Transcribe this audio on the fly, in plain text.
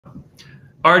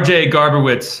RJ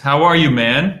Garbowitz, how are you,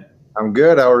 man? I'm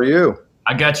good. How are you?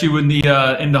 I got you in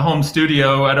the home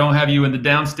studio. I don't have you in the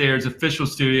downstairs official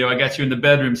studio. I got you in the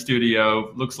bedroom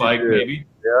studio. Looks You like do. maybe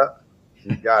Yeah,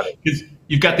 you got it. because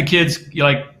you've got the kids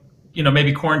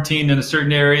maybe quarantined in a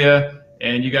certain area,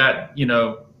 and you got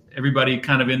everybody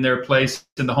kind of in their place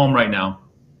in the home right now.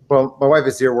 Well, my wife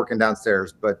is here working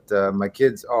downstairs, but my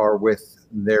kids are with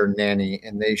their nanny,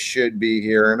 and they should be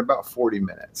here in about 40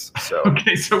 minutes. So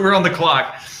Okay, so we're on the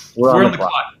clock. we're on We're the on the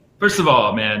clock. clock. First of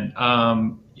all, man,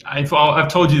 I've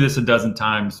told you this a dozen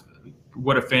times.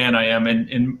 What a fan I am,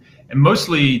 and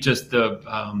mostly just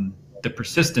the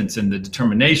persistence and the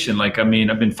determination. Like, I mean,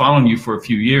 I've been following you for a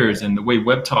few years, and the way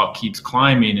Web Talk keeps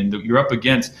climbing, and you're up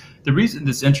against. The reason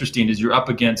that's interesting is you're up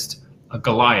against a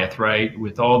Goliath, right?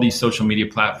 With all these social media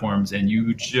platforms, and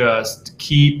you just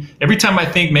keep. Every time I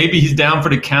think maybe he's down for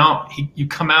the count, you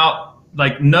come out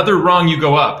like another rung, you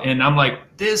go up, and I'm like,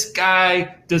 this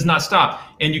guy does not stop,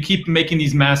 and you keep making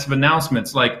these massive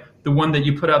announcements, like the one that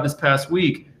you put out this past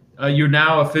week. You're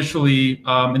now officially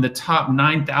in the top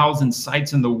 9,000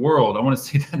 sites in the world. I want to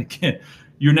say that again.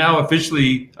 You're now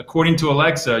officially, according to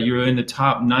Alexa, you're in the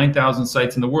top 9,000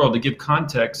 sites in the world. To give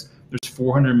context, there's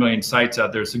 400 million sites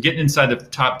out there. So getting inside the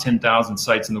top 10,000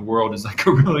 sites in the world is like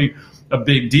a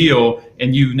big deal.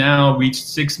 And you've now reached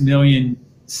 6 million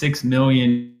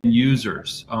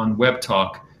users on Web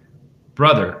Talk.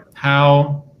 Brother,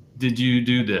 how did you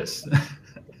do this?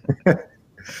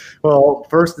 Well,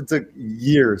 first it took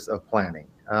years of planning.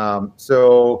 I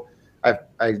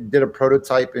did a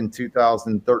prototype in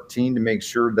 2013 to make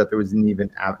sure that there was even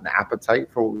an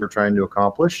appetite for what we were trying to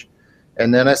accomplish.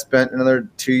 And then I spent another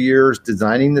 2 years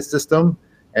designing the system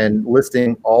and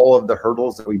listing all of the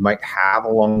hurdles that we might have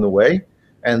along the way,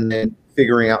 and then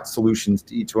figuring out solutions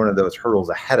to each one of those hurdles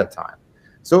ahead of time.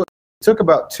 So it took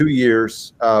about 2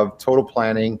 years of total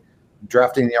planning,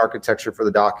 drafting the architecture for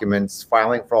the documents,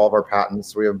 filing for all of our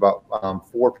patents. We have about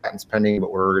 4 patents pending, but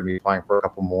we're going to be applying for a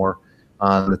couple more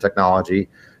on the technology.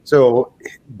 So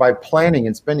by planning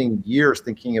and spending years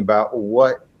thinking about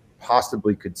what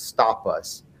possibly could stop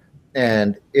us,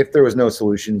 and if there was no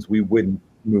solutions, we wouldn't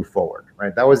move forward,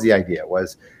 right? That was the idea.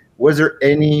 Was there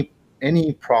any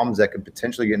problems that could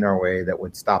potentially get in our way that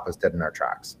would stop us dead in our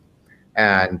tracks?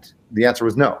 And the answer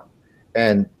was no.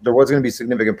 And there was going to be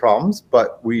significant problems,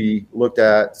 but we looked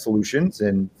at solutions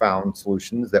and found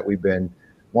solutions that we've been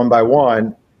one by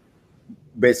one.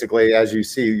 Basically, as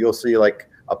you'll see like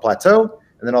a plateau,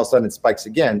 and then all of a sudden it spikes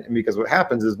again. And because what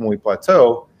happens is when we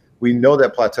plateau, we know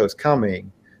that plateau is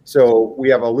coming. So we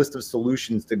have a list of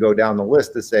solutions to go down the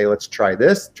list to say, let's try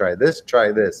this, try this,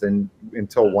 try this, and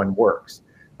until one works,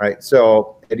 right?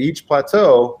 So at each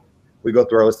plateau, we go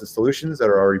through our list of solutions that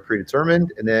are already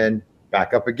predetermined, and then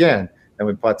back up again. Then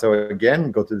we plateau again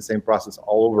and go through the same process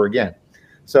all over again.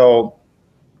 So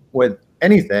with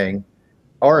anything,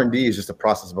 R&D is just a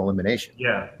process of elimination.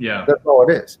 Yeah. That's all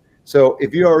it is. So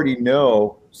if you already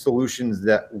know solutions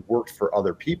that worked for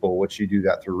other people, which you do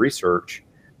that through research,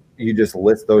 you just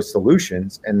list those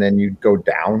solutions, and then you go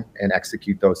down and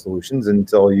execute those solutions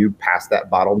until you pass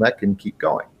that bottleneck and keep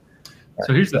going.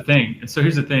 So here's the thing. It's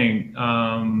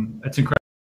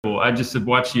incredible. I just have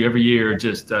watched you every year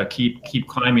just keep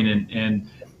climbing, and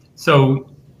so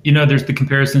there's the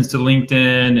comparisons to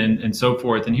LinkedIn and so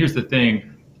forth. And here's the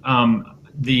thing.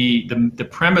 The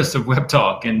premise of Web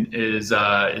Talk is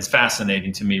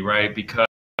fascinating to me, right?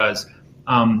 Because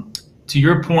to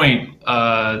your point,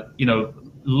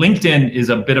 LinkedIn is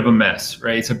a bit of a mess,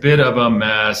 right? It's a bit of a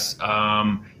mess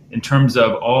in terms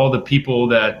of all the people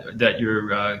that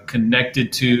you're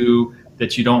connected to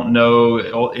that you don't know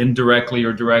indirectly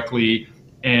or directly,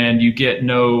 and you get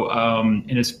no.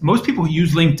 And it's most people who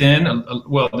use LinkedIn.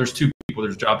 Well, there's two people.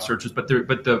 There's job searchers, but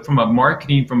from a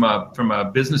marketing, from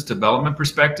a business development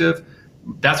perspective,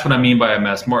 that's what I mean by a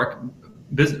mess.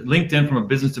 LinkedIn from a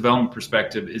business development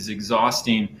perspective is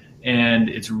exhausting, and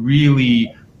it's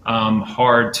really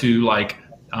hard to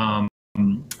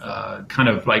kind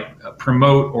of like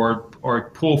promote or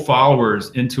pull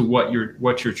followers into what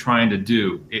you're trying to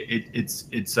do. It's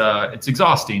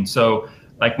exhausting. So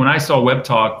like when I saw Web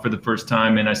Talk for the first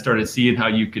time, and I started seeing how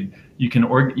you can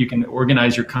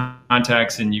organize your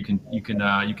contacts, and you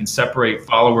can separate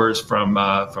followers from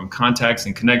contacts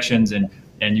and connections, and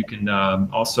you can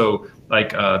also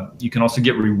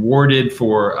get rewarded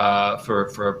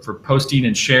for posting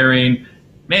and sharing.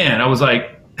 Man, I was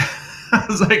like,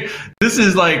 this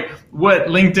is like what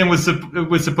LinkedIn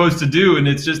was supposed to do, and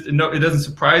it's just no. It doesn't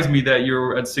surprise me that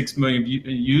you're at 6 million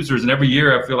users, and every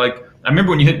year I feel like I remember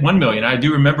when you hit 1 million. I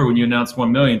do remember when you announced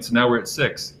 1 million. So now we're at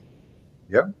 6.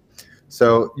 Yep.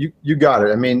 So you got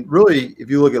it. I mean, really, if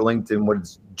you look at LinkedIn, what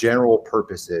its general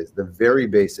purpose is, the very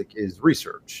basic is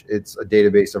research. It's a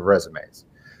database of resumes.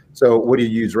 So what do you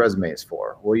use resumes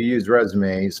for? Well, you use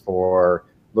resumes for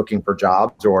looking for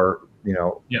jobs, or looking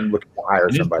to hire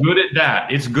somebody. It's good at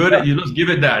that. It's good at, let's give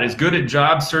it that. It's good at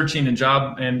job searching and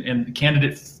job and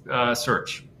candidate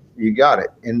search. You got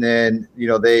it. And then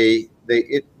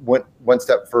it went one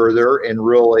step further and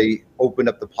really opened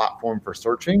up the platform for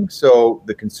searching. So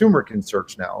the consumer can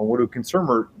search now. And what do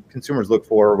consumers look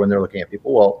for when they're looking at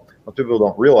people? Well, most people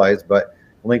don't realize, but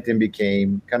LinkedIn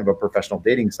became kind of a professional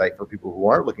dating site for people who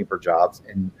aren't looking for jobs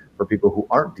and for people who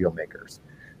aren't deal makers.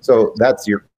 So that's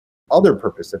your other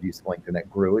purpose of using LinkedIn that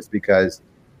grew, is because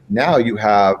now you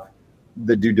have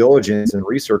the due diligence and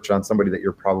research on somebody that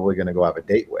you're probably going to go have a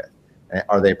date with.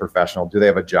 Are they professional? Do they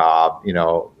have a job?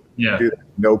 Do they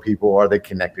know people? Are they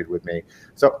connected with me?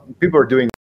 So people are doing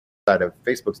that side of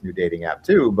Facebook's new dating app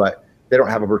too, but they don't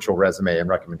have a virtual resume and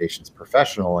recommendations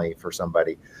professionally for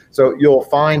somebody. So you'll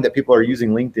find that people are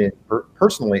using LinkedIn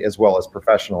personally as well as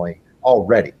professionally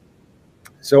already.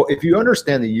 So if you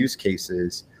understand the use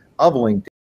cases of LinkedIn,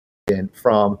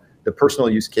 from the personal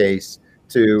use case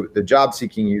to the job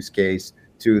seeking use case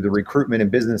to the recruitment and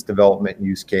business development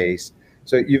use case,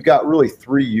 so you've got really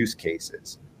 3 use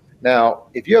cases. Now,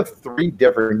 if you have 3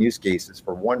 different use cases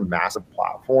for one massive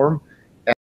platform,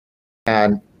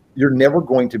 and you're never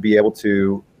going to be able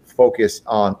to focus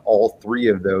on all 3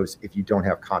 of those if you don't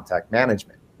have contact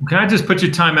management. Can I just put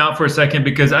your time out for a second?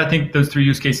 Because I think those 3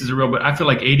 use cases are real, but I feel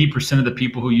like 80% of the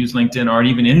people who use LinkedIn aren't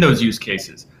even in those use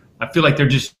cases. I feel like they're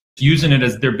just using it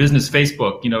as their business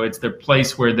Facebook. It's their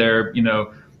place where they're,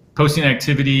 posting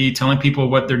activity, telling people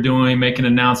what they're doing, making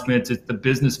announcements. It's the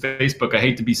business Facebook. I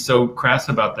hate to be so crass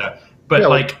about that, but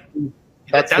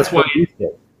that's why.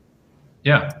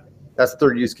 Yeah. That's the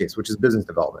 3rd use case, which is business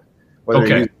development. Whether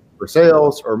you're using it for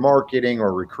sales or marketing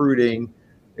or recruiting,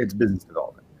 it's business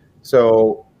development.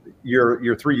 So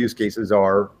your 3 use cases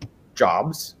are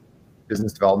jobs,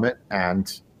 business development,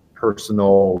 and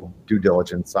personal due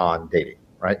diligence on dating,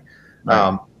 right?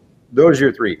 Those are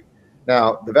your 3.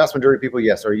 Now, the vast majority of people,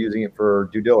 yes, are using it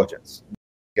for due diligence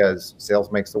because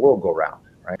sales makes the world go round,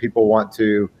 right? People want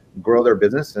to grow their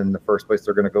business, and the first place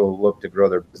they're going to go look to grow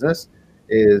their business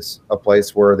is a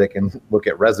place where they can look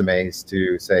at resumes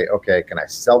to say, okay, can I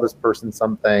sell this person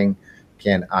something?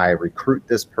 Can I recruit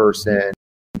this person?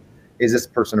 Is this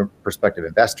person a prospective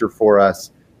investor for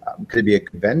us? Could it be a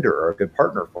good vendor or a good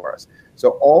partner for us?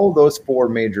 So all those 4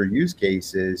 major use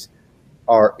cases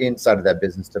are inside of that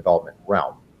business development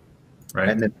realm. Right.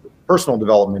 And then personal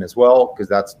development as well, because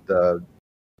that's the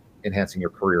enhancing your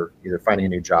career, either finding a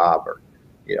new job or,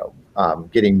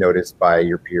 getting noticed by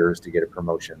your peers to get a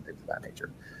promotion, things of that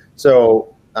nature.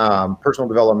 So personal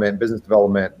development, business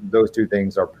development, those 2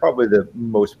 things are probably the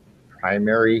most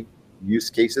primary use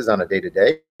cases on a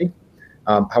day-to-day.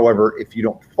 However, if you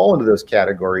don't fall into those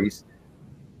categories,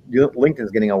 LinkedIn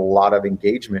is getting a lot of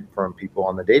engagement from people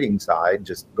on the dating side,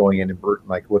 just going in and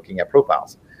looking at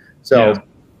profiles. So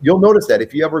you'll notice that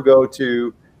if you ever go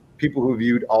to people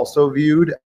who also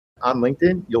viewed on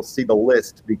LinkedIn, you'll see the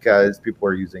list because people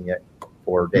are using it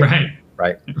for dating.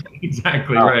 Right.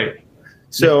 Exactly. Right.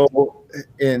 So,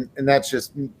 and that's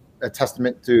just a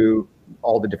testament to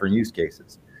all the different use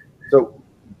cases. So,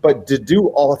 but to do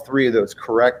all 3 of those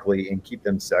correctly and keep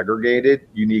them segregated,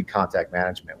 you need contact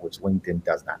management, which LinkedIn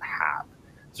does not have.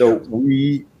 So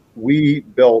we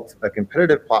built a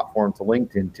competitive platform to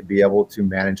LinkedIn to be able to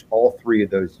manage all 3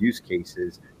 of those use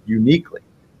cases uniquely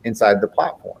inside the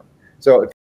platform. So if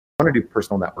you want to do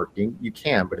personal networking, you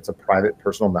can, but it's a private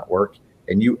personal network,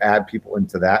 and you add people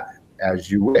into that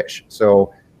as you wish.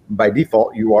 So by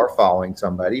default, you are following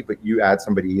somebody, but you add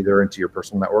somebody either into your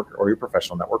personal network or your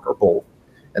professional network or both.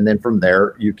 And then from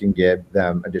there, you can give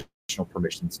them additional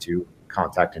permissions to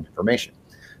contact and information.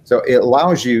 So it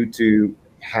allows you to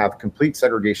have complete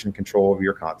segregation control of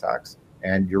your contacts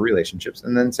and your relationships.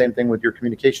 And then same thing with your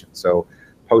communication. So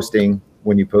posting,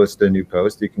 when you post a new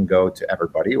post, you can go to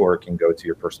everybody, or it can go to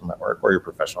your personal network or your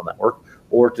professional network,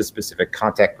 or to specific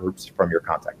contact groups from your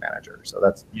contact manager. So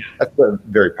that's a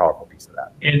very powerful piece of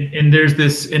that. And there's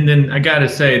this, and then I got to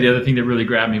say, the other thing that really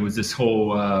grabbed me was this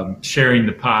whole sharing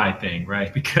the pie thing,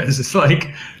 right? Because it's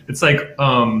like,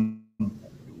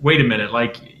 wait a minute,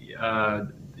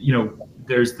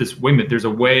 there's a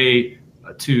way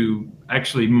to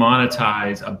actually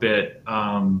monetize a bit,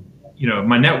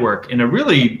 my network in a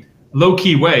really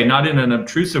low-key way, not in an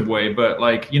obtrusive way, but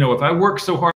if I work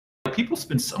so hard, people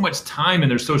spend so much time in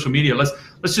their social media.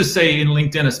 Let's just say in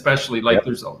LinkedIn especially,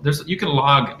 there's you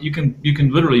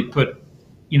can literally put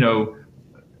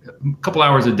a couple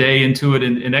hours a day into it,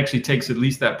 and it actually takes at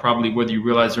least that, probably whether you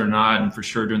realize it or not, and for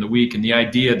sure during the week. And the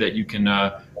idea that you can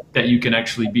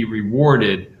actually be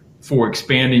rewarded for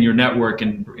expanding your network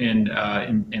and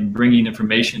bringing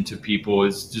information to people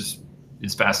is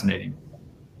fascinating.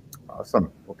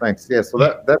 Awesome. Well, thanks. Yeah. So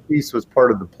that piece was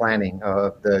part of the planning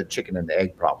of the chicken and the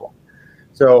egg problem.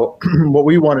 So what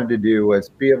we wanted to do was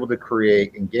be able to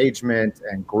create engagement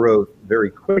and growth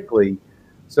very quickly.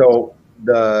 So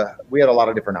we had a lot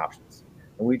of different options,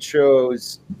 and we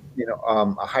chose,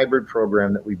 a hybrid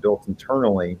program that we built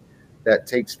internally that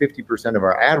takes 50% of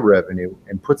our ad revenue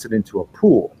and puts it into a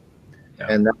pool. Yeah.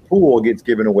 And that pool gets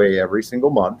given away every single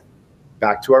month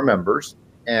back to our members.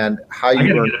 And how you I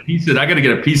got to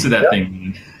get a piece of that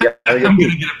thing. Yeah, I'm going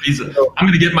to get a piece of. I'm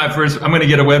going to get I'm going to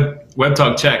get a Web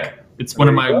Talk check. It's one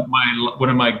of my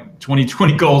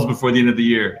 2020 goals before the end of the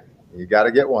year. You got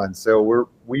to get one. So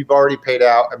we've already paid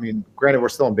out. I mean, granted, we're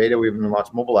still in beta. We haven't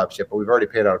launched mobile apps yet, but we've already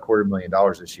paid out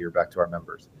 $250,000 this year back to our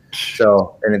members.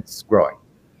 So, and it's growing.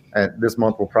 And this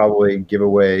month we'll probably give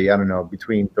away, I don't know,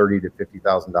 between $30,000 to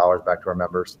 $50,000 back to our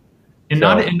members. And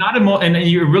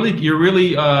you really go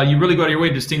out of your way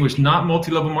to distinguish not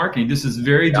multi-level marketing. This is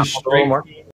very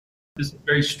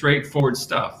very straightforward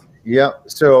stuff. Yeah.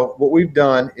 So what we've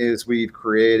done is we've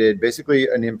created basically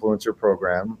an influencer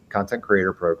program, content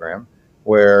creator program,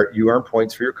 where you earn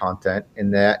points for your content,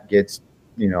 and that gets,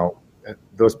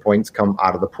 those points come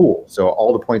out of the pool. So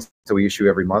all the points that we issue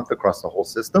every month across the whole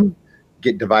system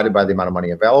get divided by the amount of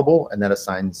money available, and that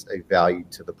assigns a value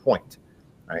to the point.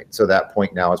 Right. So that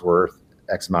point now is worth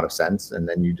X amount of cents, and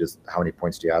then how many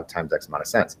points do you have times X amount of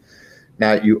cents.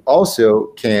 Now you also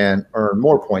can earn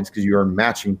more points because you earn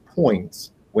matching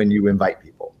points when you invite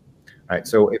people. Right.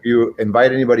 So if you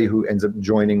invite anybody who ends up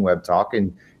joining Web Talk,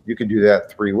 and you can do that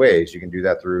 3 ways. You can do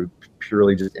that through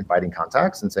purely just inviting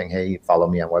contacts and saying, hey, follow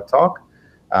me on Web Talk.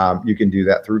 You can do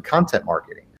that through content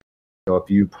marketing. So if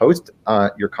you post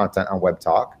your content on Web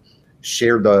Talk,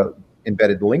 share the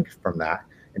embedded link from that,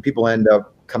 and people end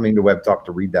up coming to Web Talk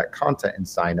to read that content and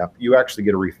sign up, you actually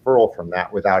get a referral from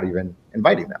that without even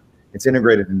inviting them. It's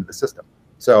integrated into the system.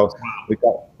 So we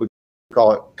call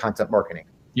it content marketing.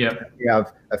 Yeah. We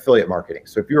have affiliate marketing.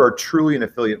 So if you are truly an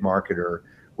affiliate marketer,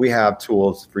 we have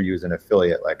tools for you as an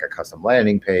affiliate, like a custom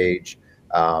landing page,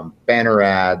 banner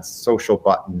ads, social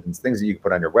buttons, things that you can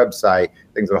put on your website,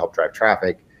 things that will help drive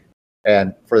traffic.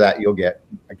 And for that, you'll get,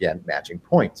 again, matching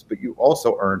points. But you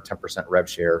also earn 10% rev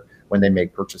share when they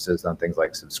make purchases on things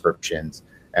like subscriptions.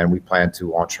 And we plan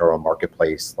to launch our own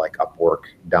marketplace like Upwork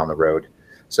down the road.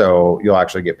 So you'll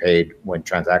actually get paid when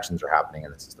transactions are happening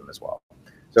in the system as well.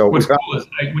 So what's cool is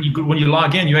when you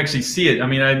log in, you actually see it. I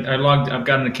mean, I've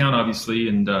got an account, obviously,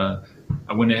 and I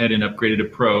went ahead and upgraded to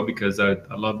Pro because I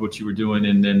loved what you were doing.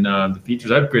 And then the features,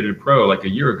 I upgraded to Pro like a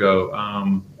year ago.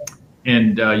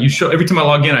 And you show, every time I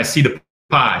log in, I see the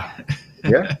pie.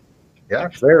 Yeah,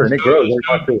 it's there, and it grows.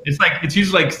 It's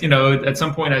usually like, at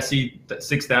some point I see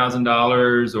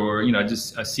 $6,000,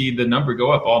 or I see the number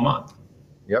go up all month.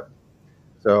 Yep.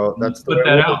 So that's put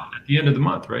that out at the end of the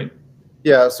month, right?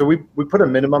 Yeah. So we put a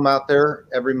minimum out there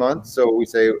every month. So we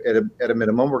say at a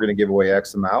minimum we're going to give away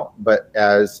X amount, but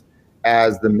as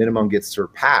the minimum gets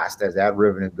surpassed, as ad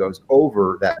revenue goes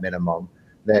over that minimum,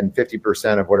 then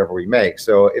 50% of whatever we make.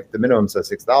 So if the minimum says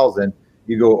 6,000,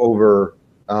 you go over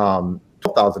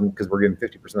 12,000 because we're giving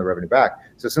 50% of the revenue back.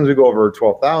 So as soon as we go over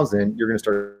 12,000, you're going to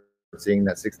start seeing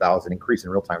that 6,000 increase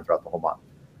in real time throughout the whole month.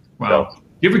 Wow. So,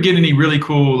 you ever get any really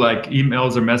cool like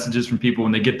emails or messages from people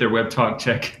when they get their Web Talk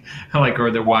check, or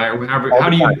their wire?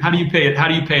 How do you pay it? How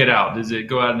do you pay it out? Does it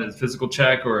go out in a physical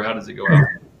check, or how does it go out?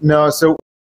 No. So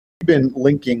we've been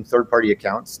linking third-party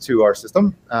accounts to our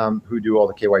system who do all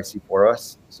the KYC for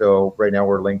us. So right now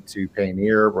we're linked to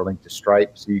Payoneer, we're linked to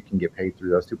Stripe, so you can get paid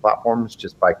through those 2 platforms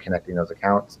just by connecting those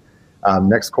accounts.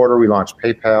 Next quarter we launch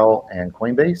PayPal and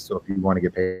Coinbase. So if you want to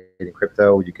get paid in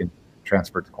crypto, you can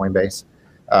transfer it to Coinbase.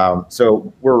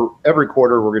 So every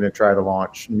quarter we're going to try to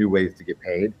launch new ways to get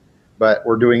paid, but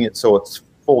we're doing it so it's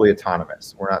fully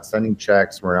autonomous. We're not sending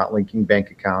checks, we're not linking bank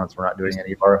accounts, we're not doing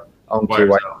any of our own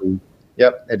KYC.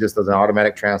 Yep, it just does an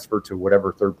automatic transfer to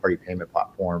whatever third-party payment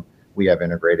platform we have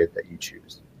integrated that you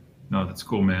choose. No, that's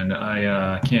cool, man.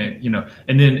 I can't,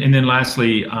 and then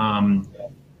lastly, I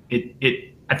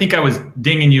think I was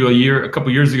dinging you a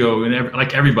couple years ago, and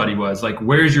like everybody was like,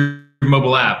 "Where's your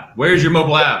mobile app? Where's your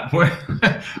mobile app?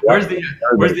 Where's the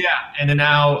app?" And then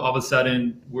now all of a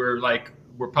sudden we're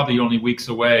probably only weeks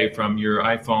away from your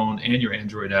iPhone and your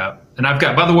Android app. And I've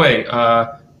got, by the way,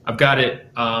 I've got it.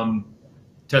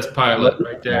 Test pilot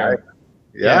right there.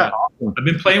 Yeah. Awesome. I've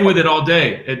been playing with it all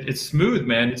day. It's smooth,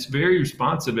 man. It's very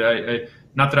responsive.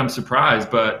 Not that I'm surprised,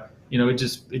 but it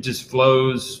just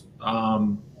flows.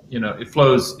 It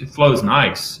flows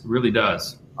nice. It really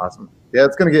does. Awesome. Yeah,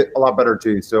 it's going to get a lot better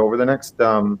too. So over the next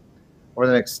 1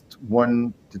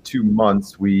 to 2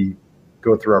 months, we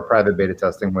go through our private beta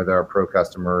testing with our pro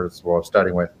customers. Well,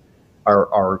 starting with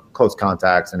our close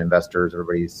contacts and investors.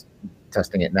 Everybody's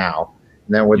testing it now.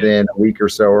 And then within a week or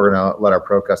so, we're going to let our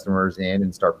pro customers in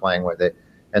and start playing with it.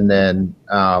 And then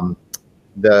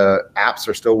the apps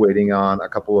are still waiting on a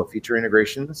couple of feature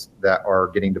integrations that are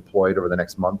getting deployed over the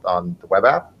next month on the web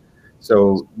app.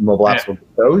 So mobile apps will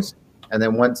get those. And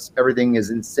then once everything is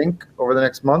in sync over the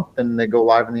next month, then they go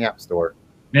live in the App Store.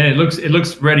 Man, it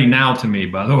looks ready now to me,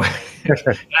 by the way.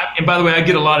 And by the way, I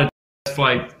get a lot of test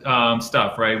flight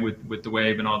stuff, right, with the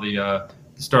Wave and all the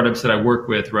startups that I work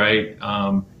with, right?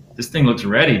 This thing looks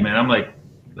ready, man. I'm like,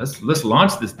 let's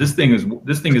launch this. This thing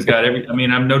has got every. I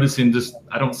mean, I'm noticing just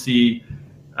I don't see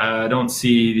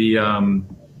the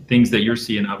things that you're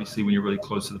seeing, obviously, when you're really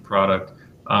close to the product.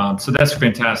 So that's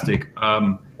fantastic.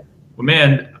 Well,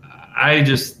 man, I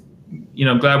just,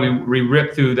 I'm glad we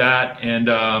ripped through that. And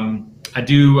I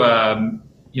do,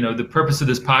 the purpose of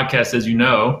this podcast, as you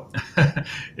know,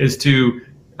 is to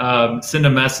send a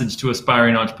message to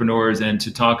aspiring entrepreneurs and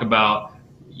to talk about,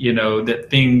 that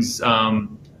things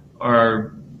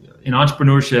are in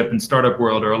entrepreneurship and startup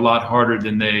world are a lot harder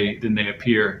than they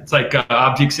appear. It's like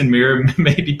objects in mirror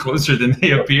may be closer than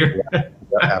they appear. Yeah,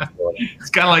 absolutely. It's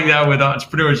kind of like that with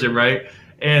entrepreneurship, right?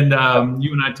 And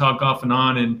you and I talk off and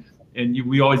on, and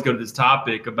we always go to this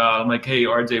topic about, I'm like, hey,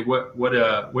 RJ,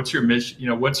 what's your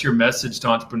mission? What's your message to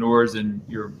entrepreneurs and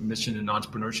your mission in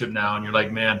entrepreneurship now? And you're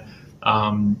like, man,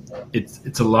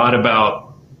 it's a lot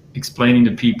about explaining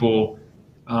to people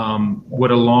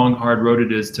what a long, hard road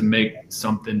it is to make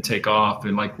something take off.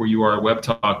 And like where you are at Web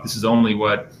Talk, this is only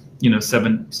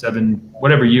seven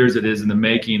whatever years it is in the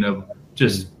making of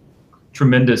just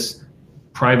tremendous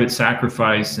private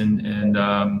sacrifice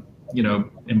and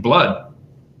blood.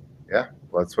 Yeah,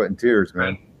 blood, sweat, and tears,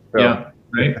 man. So, yeah,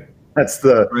 right. That's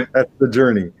the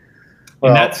journey.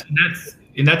 Well,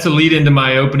 and that's a lead into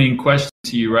my opening question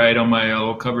to you, right, on my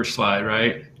little cover slide,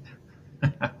 right?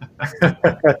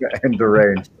 And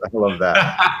deranged. I love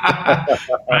that.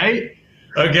 Right?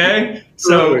 Okay.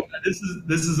 So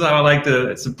this is how I like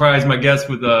to surprise my guests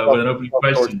with an opening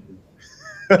question.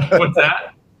 What's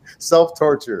that?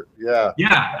 Self-torture. Yeah.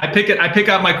 Yeah. I pick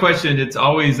out my question. It's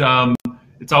always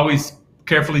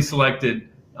carefully selected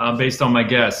based on my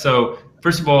guests. So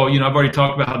first of all, I've already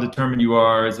talked about how determined you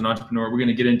are as an entrepreneur. We're going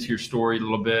to get into your story a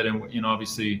little bit, and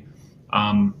obviously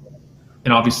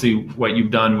what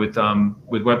you've done with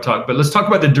Web Talk. But let's talk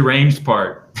about the deranged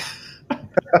part.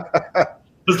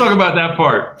 Let's talk about that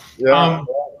part. Yeah.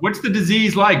 What's the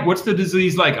disease like?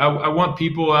 I want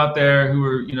people out there who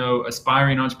are,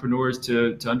 aspiring entrepreneurs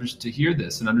to hear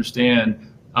this and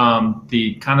understand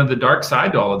the kind of the dark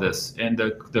side to all of this and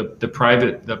the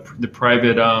private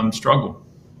struggle.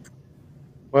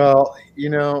 Well,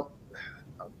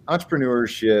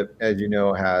 entrepreneurship, as you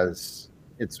know, has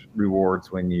its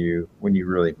rewards when you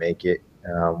really make it,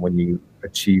 when you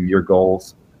achieve your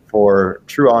goals. For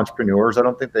true entrepreneurs, I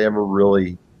don't think they ever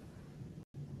really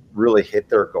hit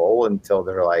their goal until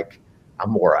they're like,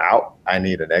 I'm wore out, I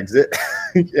need an exit,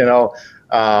 until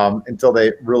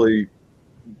they really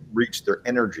reach their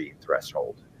energy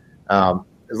threshold.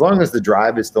 As long as the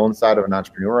drive is still inside of an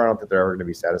entrepreneur, I don't think they're ever going to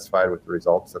be satisfied with the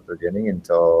results that they're getting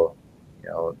until,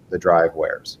 the drive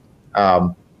wears.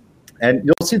 And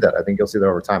you'll see that. I think you'll see that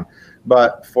over time.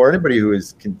 But for anybody who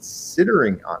is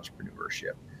considering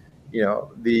entrepreneurship,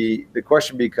 the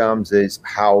question becomes is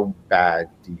how bad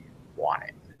do you want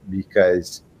it?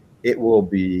 Because it will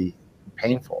be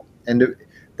painful. And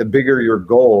the bigger your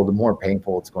goal, the more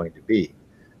painful it's going to be.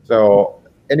 So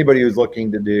anybody who's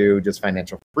looking to do just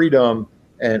financial freedom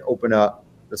and open up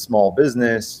a small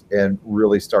business and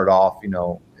really start off,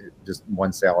 just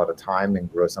one sale at a time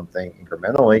and grow something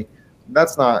incrementally,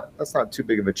 that's not too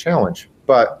big of a challenge.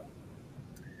 But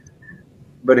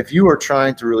if you are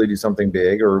trying to really do something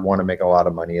big or want to make a lot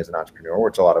of money as an entrepreneur,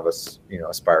 which a lot of us,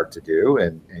 aspire to do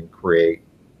and create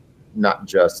not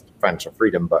just financial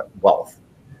freedom, but wealth.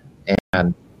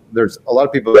 And there's a lot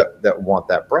of people that want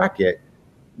that bracket.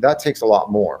 That takes a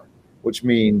lot more, which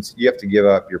means you have to give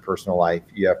up your personal life.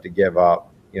 You have to give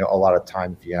up, a lot of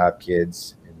time if you have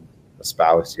kids and a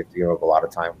spouse. You have to give up a lot of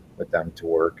time with them to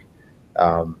work.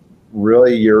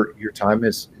 Really, your time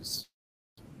is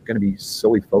going to be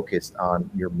solely focused on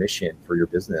your mission for your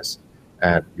business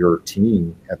and your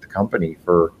team at the company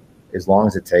for as long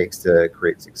as it takes to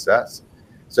create success.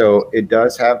 So it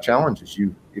does have challenges.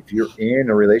 If you're in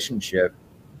a relationship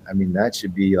I mean, that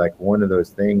should be like one of those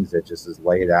things that just is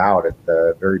laid out at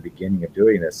the very beginning of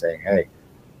doing this, saying, hey,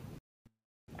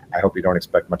 I hope you don't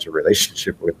expect much of a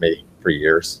relationship with me for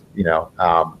years,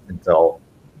 until,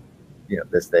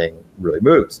 this thing really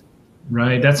moves.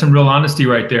 Right. That's some real honesty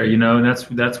right there, and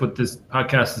that's what this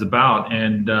podcast is about.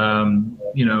 And,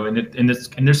 and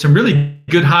there's some really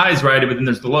good highs, right? But then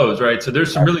there's the lows, right? So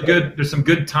there's some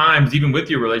good times, even with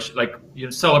your relation, like,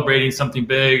 celebrating something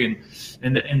big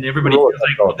and everybody feels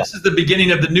like, well, this is the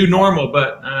beginning of the new normal,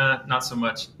 but not so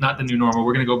much, not the new normal.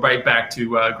 We're going to go right back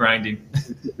to grinding.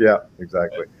 Yeah,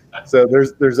 exactly. So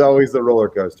there's always the roller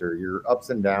coaster. You're ups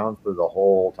and downs for the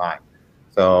whole time.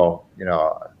 So,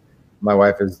 my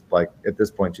wife is like, at this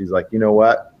point, she's like, you know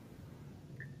what?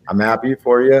 I'm happy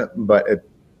for you, but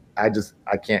I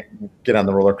can't get on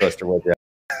the roller coaster with you.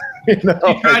 She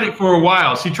tried it for a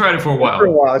while. She tried it for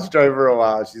a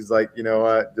while. She's like, you know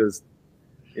what? Just,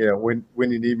 when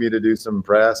you need me to do some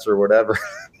press or whatever,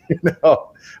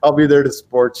 I'll be there to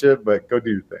support you, but go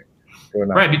do your thing.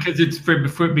 Right, because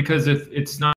because if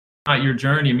it's not your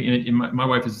journey. I mean, my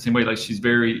wife is the same way. Like,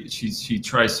 she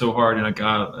tries so hard,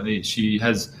 and she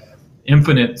has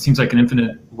seems like an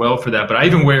infinite well for that. But I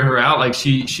even wear her out. Like,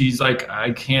 she's like,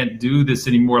 I can't do this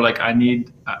anymore. Like, I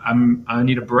need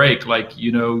a break. Like,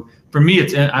 for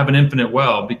me, I have an infinite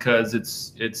well, because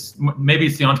maybe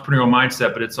it's the entrepreneurial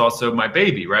mindset, but it's also my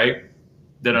baby, right?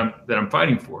 That I'm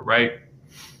fighting for, right?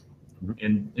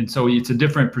 And so it's a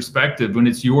different perspective. When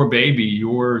it's your baby,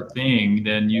 your thing,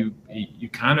 then you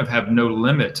kind of have no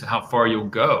limit to how far you'll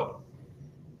go.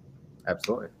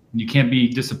 Absolutely. You can't be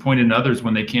disappointed in others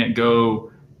when they can't go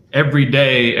every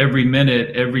day, every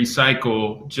minute, every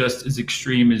cycle just as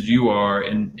extreme as you are,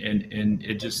 and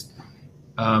it just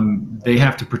they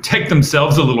have to protect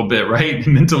themselves a little bit, right?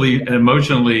 Mentally and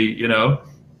emotionally,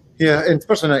 Yeah, and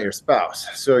especially not your spouse.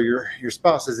 So your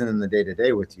spouse isn't in the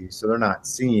day-to-day with you, so they're not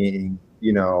seeing,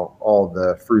 all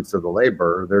the fruits of the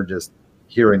labor. They're just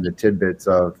hearing the tidbits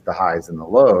of the highs and the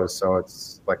lows. So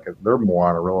it's like they're more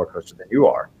on a roller coaster than you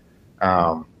are.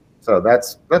 So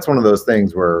that's one of those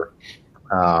things where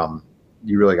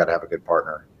you really got to have a good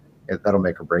partner. That'll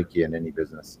make or break you in any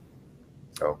business.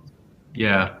 So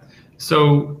yeah.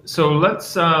 So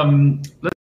let's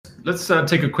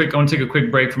take a quick. I want to take a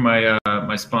quick break from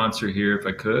my sponsor here, if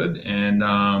I could. And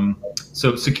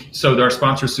so our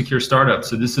sponsor is Secure Startup.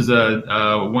 So this is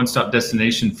a one-stop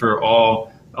destination for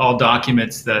all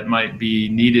documents that might be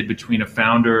needed between a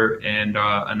founder and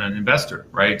an investor,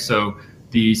 right? So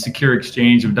the secure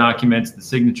exchange of documents, the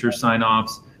signature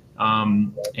sign-offs,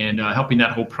 and helping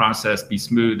that whole process be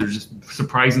smooth. There's just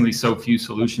surprisingly so few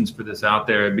solutions for this out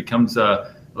there. It becomes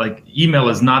like email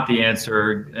is not the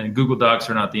answer, and Google Docs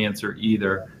are not the answer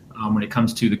either when it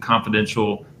comes to the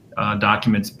confidential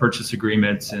documents, purchase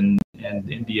agreements, and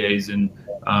NDAs and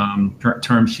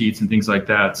term sheets and things like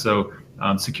that. So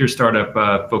Secure Startup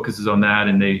focuses on that,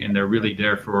 and they're really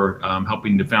there for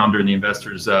helping the founder and the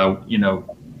investors,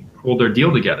 hold their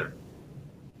deal together.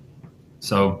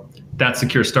 So that's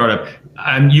Secure Startup.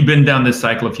 You've been down this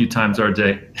cycle a few times,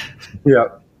 RJ. Yeah,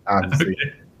 obviously.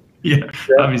 Okay. Yeah,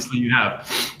 obviously you have.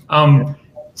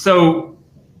 So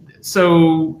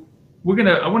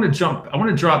I want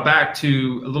to drop back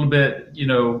to a little bit.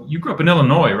 You grew up in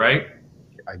Illinois, right?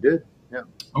 I did. Yeah.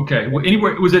 Okay. Well,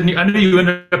 anywhere was it? I know you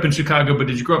ended up in Chicago, but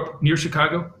did you grow up near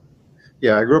Chicago?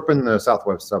 Yeah, I grew up in the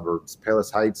southwest suburbs. Palos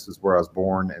Heights is where I was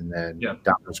born, and then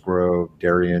Downers Grove,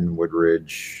 Darien,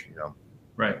 Woodridge.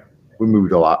 Right. We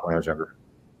moved a lot when I was younger.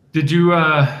 Did you?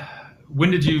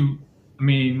 When did you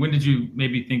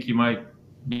maybe think you might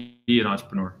be an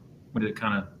entrepreneur? When did it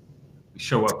kind of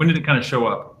show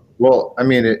up? Well, I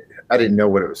mean, I didn't know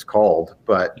what it was called,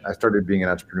 but I started being an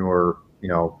entrepreneur,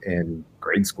 in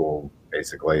grade school,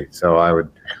 basically. So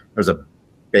there's a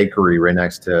bakery right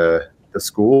next to the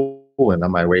school, and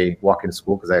on my way walking to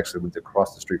school, because I actually lived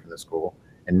across the street from the school,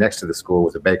 and next to the school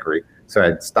was a bakery. So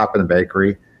I'd stop in the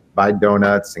bakery, buy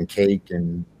donuts and cake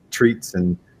and treats,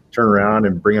 and turn around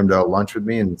and bring them to lunch with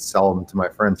me and sell them to my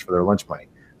friends for their lunch money.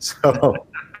 So,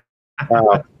 make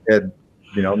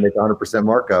 100%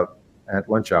 markup at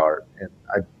lunch hour. And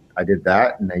I did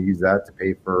that, and I used that to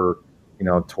pay for,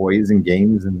 toys and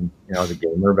games, and, the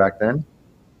gamer back then.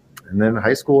 And then in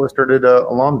high school, I started a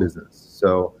lawn business.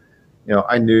 So,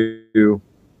 I knew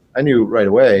right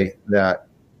away that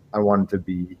I wanted to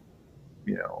be,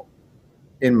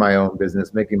 in my own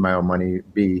business, making my own money,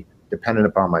 be dependent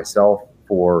upon myself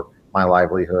for my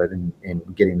livelihood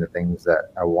and getting the things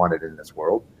that I wanted in this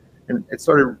world. And it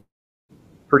started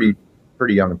pretty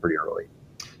young and pretty early.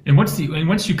 And once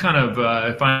you kind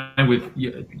of find with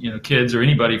kids or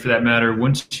anybody for that matter,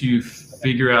 once you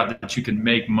figure out that you can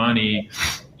make money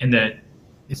and that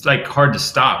it's like hard to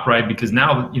stop, right? Because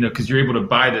now, because you're able to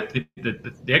buy the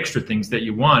extra things that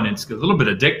you want. It's a little bit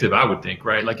addictive, I would think,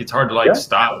 right? Like it's hard to like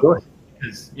stop, sure.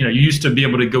 because you used to be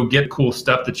able to go get cool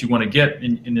stuff that you want to get,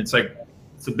 and it's like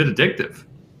it's a bit addictive.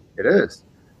 It is.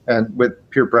 And with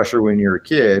peer pressure when you're a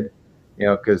kid,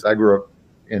 because I grew up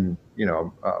in,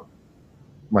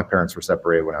 my parents were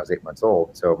separated when I was 8 months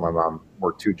old. So my mom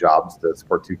worked 2 jobs to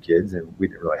support 2 kids, and we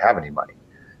didn't really have any money.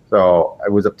 So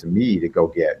it was up to me to go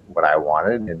get what I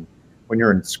wanted. And when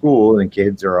you're in school and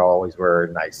kids are always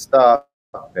wearing nice stuff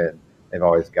and they've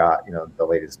always got, the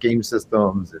latest game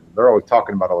systems, and they're always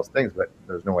talking about all those things, but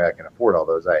there's no way I can afford all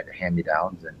those. I had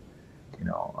hand-me-downs and,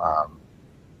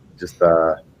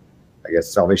 I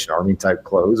guess Salvation Army type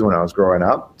clothes when I was growing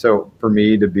up. So for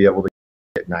me to be able to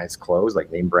get nice clothes,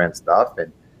 like name brand stuff,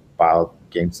 and buy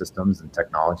game systems and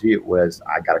technology, it was,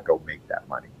 I got to go make that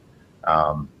money.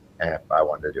 And if I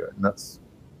wanted to do it, and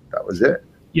that was it.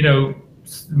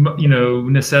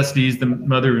 Necessity is the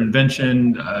mother of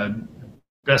invention.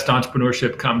 Best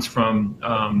entrepreneurship comes from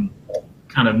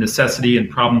kind of necessity and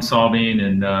problem solving,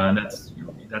 and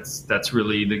that's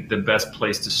really the best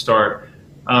place to start.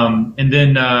 And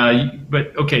then,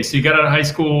 so you got out of high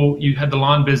school, you had the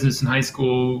lawn business in high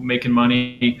school, making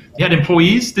money. You had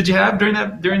employees? Did you have during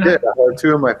that? Yeah, I had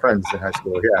 2 of my friends in high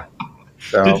school. Yeah.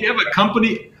 So, did you have a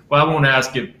company? Well, I won't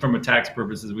ask it from a tax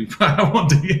purposes. I won't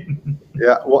do it.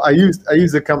 Yeah. Well, I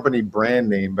used a company brand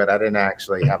name, but I didn't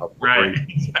actually have a right.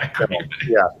 Exactly. So,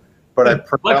 yeah. But I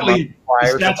luckily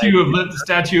the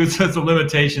statute says the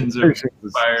limitations are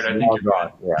expired. I think.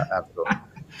 Yeah,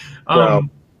 absolutely.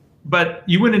 But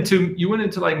you went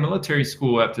into like military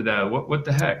school after that. What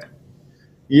the heck?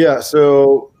 Yeah.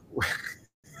 So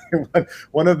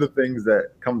one of the things that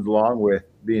comes along with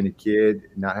being a kid,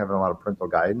 not having a lot of parental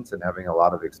guidance and having a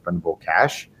lot of expendable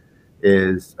cash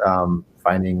is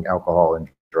finding alcohol and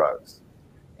drugs.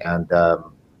 And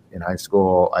in high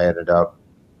school, I ended up,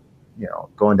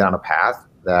 going down a path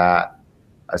that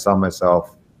I saw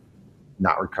myself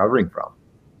not recovering from.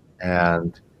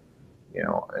 And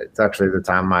it's actually the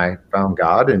time I found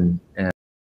God and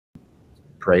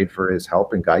prayed for his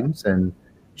help and guidance. And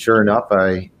sure enough,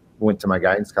 I went to my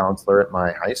guidance counselor at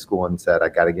my high school and said, I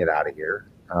got to get out of here.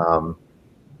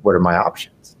 What are my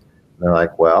options? And they're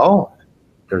like, well,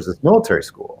 there's this military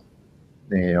school.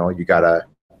 You got to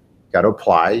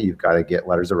apply. You've got to get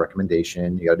letters of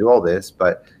recommendation. You got to do all this,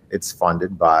 but it's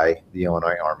funded by the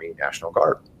Illinois Army National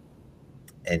Guard.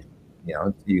 And,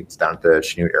 it's down at the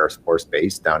Chanute Air Force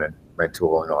Base down in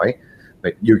Rentoul, Illinois,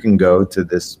 but you can go to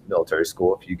this military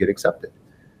school if you get accepted.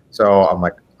 So I'm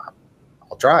like,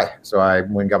 I'll try. So I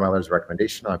went and got my letters of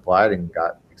recommendation. I applied and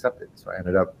got accepted. So I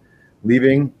ended up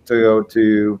leaving to go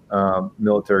to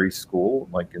military school,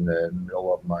 like in the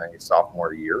middle of my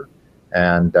sophomore year.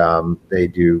 And they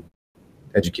do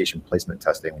education placement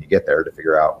testing when you get there to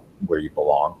figure out where you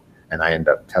belong. And I ended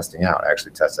up testing out. I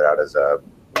actually tested out as a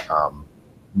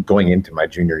going into my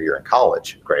junior year in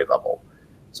college, grade level.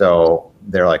 So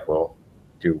they're like, well,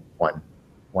 do one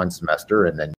semester,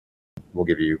 and then we'll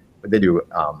give you. They do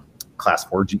class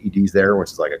 4 GEDs there,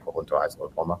 which is like equivalent to a high school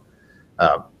diploma,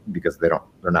 because they're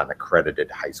not an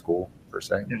accredited high school per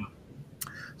se. Yeah.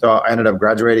 So I ended up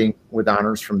graduating with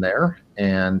honors from there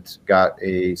and got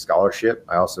a scholarship.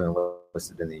 I also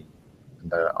enlisted in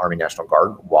the Army National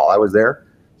Guard while I was there.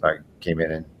 So I came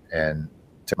in and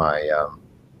took my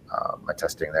my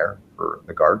testing there for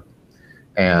the Guard,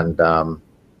 and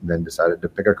then decided to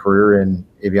pick a career in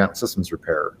avionics systems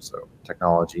repair, so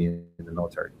technology in the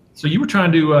military. So you were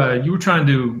trying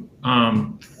to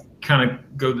kind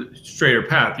of go the straighter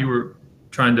path. You were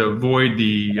trying to avoid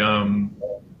the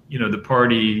the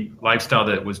party lifestyle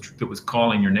that was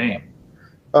calling your name.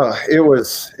 It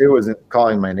wasn't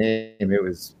calling my name. It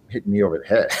was hitting me over the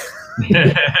head.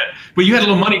 But you had a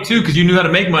little money too, because you knew how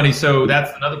to make money. So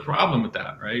that's another problem with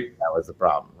that, right? That was the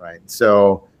problem, right?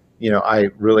 So, I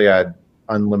really had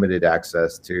unlimited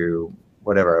access to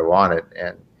whatever I wanted.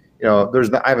 And,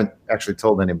 I haven't actually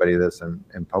told anybody this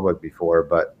in public before,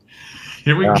 but.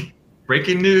 Here we go.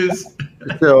 Breaking news.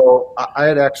 So I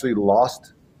had actually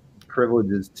lost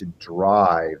privileges to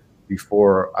drive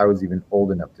before I was even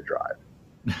old enough to drive,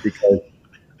 because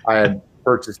I had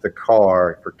purchased a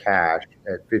car for cash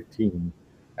at 15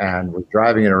 and was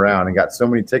driving it around and got so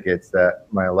many tickets that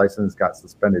my license got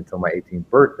suspended till my 18th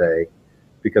birthday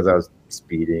because I was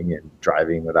speeding and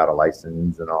driving without a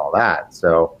license and all that.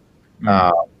 So,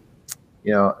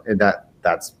 and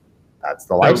that's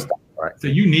the lifestyle, right? So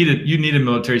you needed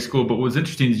military school, but what was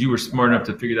interesting is you were smart enough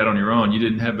to figure that on your own. You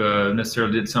didn't have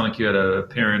didn't sound like you had a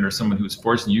parent or someone who was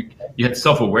forcing you. You had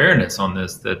self-awareness on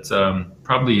this that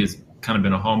probably is kind of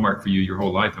been a hallmark for you your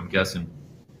whole life, I'm guessing.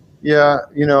 Yeah,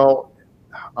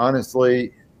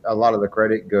 honestly, a lot of the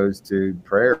credit goes to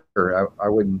prayer. I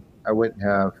wouldn't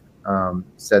have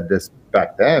said this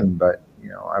back then, but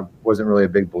I wasn't really a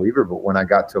big believer. But when I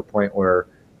got to a point where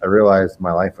I realized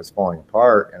my life was falling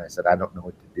apart, and I said, I don't know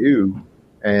what to do,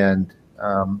 and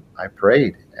I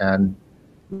prayed, and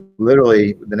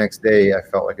literally the next day I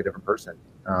felt like a different person.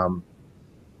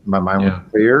 My mind was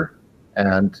clear,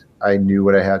 and I knew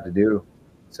what I had to do.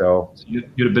 So you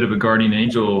had a bit of a guardian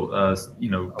angel,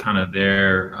 kind of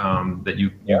there, that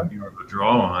you were able to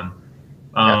draw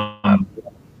on.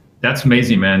 That's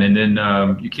amazing, man. And then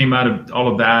you came out of all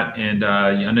of that, and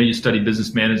I know you studied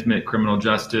business management, criminal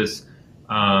justice.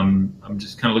 I'm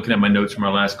just kind of looking at my notes from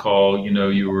our last call.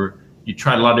 You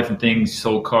tried a lot of different things,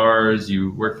 sold cars,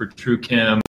 you worked for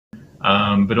TrueChem,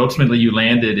 but ultimately you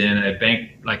landed in a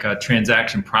bank, like a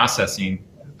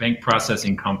bank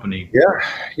processing company.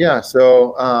 Yeah.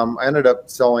 So I ended up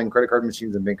selling credit card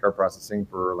machines and bank card processing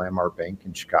for Landmark Bank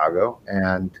in Chicago.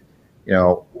 And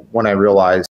when I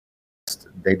realized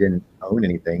they didn't own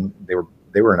anything, they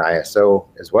were an ISO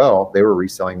as well. They were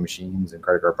reselling machines and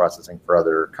credit card processing for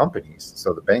other companies.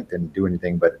 So the bank didn't do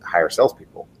anything but hire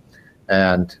salespeople.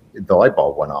 And the light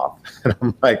bulb went off. And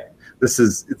I'm like, it's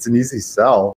an easy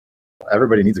sell.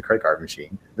 Everybody needs a credit card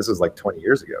machine. This was like 20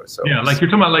 years ago. So yeah, like you're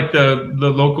talking about like the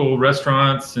local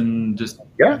restaurants and just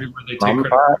everywhere they take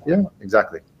credit. Yeah,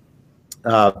 exactly.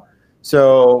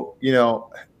 So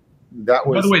that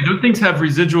was. By the way, those things have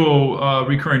residual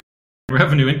recurring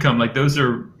revenue income. Like those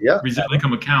are residual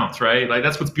income accounts, right? Like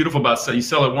that's what's beautiful about you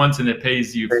sell it once and it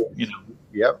pays you.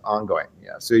 Yep, ongoing.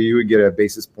 Yeah, so you would get a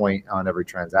basis point on every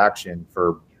transaction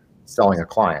for selling a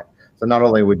client. So not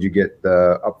only would you get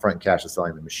the upfront cash of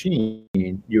selling the machine,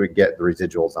 you would get the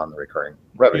residuals on the recurring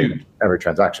revenue every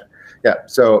transaction. Yeah,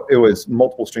 so it was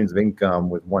multiple streams of income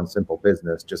with one simple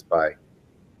business just by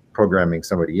programming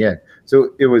somebody in.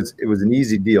 So it was an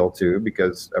easy deal too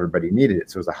because everybody needed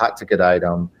it. So it was a hot ticket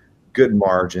item, good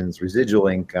margins, residual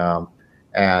income,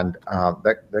 and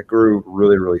that grew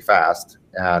really, really fast,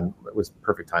 and it was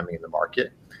perfect timing in the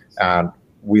market. And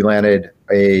we landed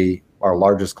our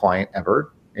largest client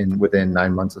ever within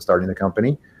 9 months of starting the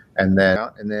company, and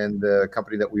then the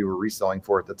company that we were reselling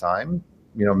for at the time,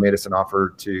 made us an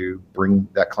offer to bring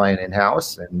that client in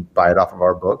house and buy it off of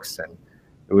our books, and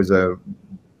it was a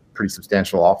pretty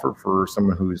substantial offer for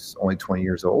someone who's only 20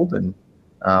 years old, and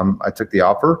I took the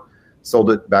offer, sold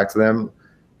it back to them.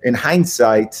 In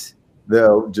hindsight,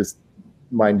 though, just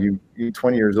mind you, you're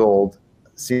 20 years old,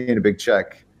 seeing a big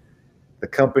check, the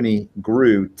company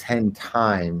grew 10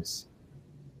 times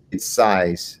its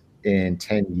size in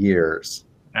 10 years.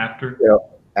 After?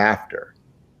 After.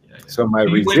 Yeah. So my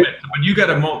wait a minute, but you got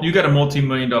a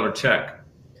multi-million-dollar check.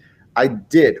 I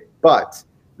did, but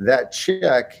that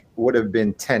check would have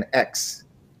been 10x.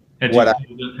 Had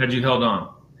you held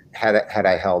on? Had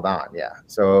I held on, yeah.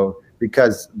 So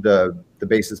because the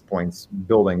basis points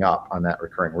building up on that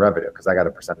recurring revenue, because I got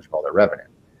a percentage of all their revenue.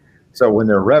 So when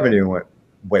their revenue went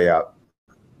way up,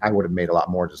 I would have made a lot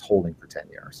more just holding for 10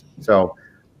 years. So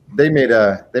they made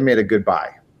a good buy,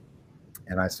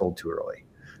 and I sold too early.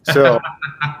 So,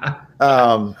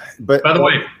 but by the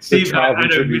way, Steve, I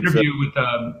had an interview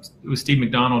with Steve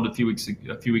McDonald a few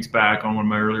weeks back on one of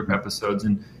my earlier episodes,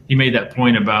 and he made that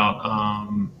point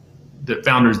about the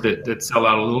founders that sell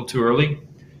out a little too early,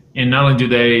 and not only do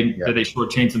they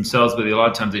shortchange themselves, but a lot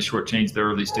of times they shortchange their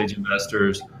early stage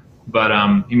investors. But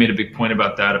he made a big point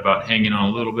about that, about hanging on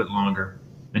a little bit longer,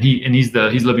 and he's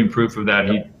living proof of that.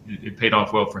 It paid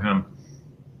off well for him.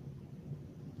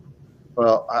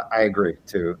 Well, I agree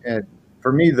too. And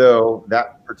for me, though,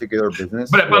 that particular business.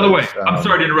 But by the way, I'm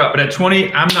sorry to interrupt, but at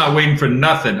 20, I'm not waiting for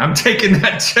nothing. I'm taking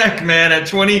that check, man. At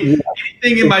 20,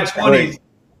 anything in my 20s,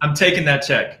 I'm taking that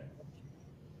check.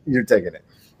 You're taking it.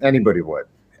 Anybody would.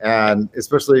 And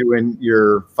especially when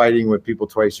you're fighting with people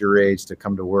twice your age to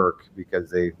come to work because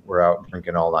they were out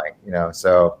drinking all night,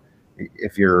 So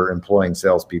if you're employing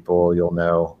salespeople, you'll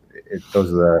know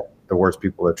those are the worst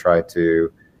people that try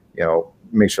to,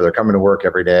 make sure they're coming to work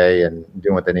every day and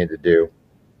doing what they need to do.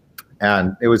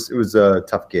 And it was a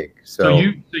tough gig. So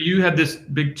you had this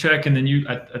big check, and then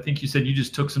I think you said you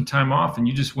just took some time off and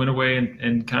you just went away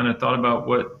and kind of thought about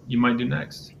what you might do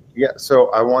next. Yeah. So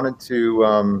I wanted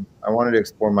to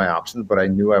explore my options, but I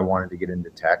knew I wanted to get into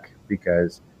tech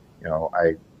because,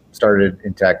 I started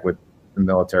in tech with the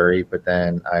military, but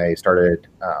then I started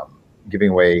giving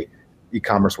away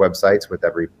e-commerce websites with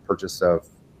every purchase of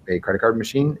a credit card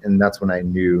machine. And that's when I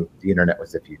knew the internet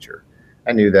was the future.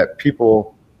 I knew that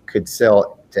people could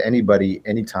sell to anybody,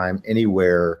 anytime,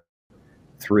 anywhere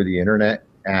through the internet.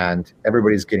 and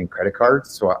everybody's getting credit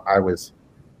cards. So I was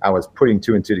putting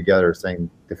two and two together, saying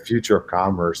the future of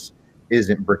commerce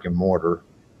isn't brick and mortar.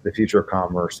 The future of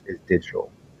commerce is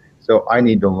digital. So I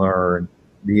need to learn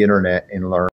the internet and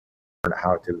learn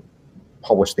how to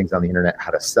publish things on the internet,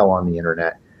 how to sell on the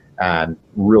internet, and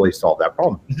really solve that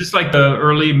problem. Is this like the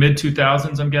early mid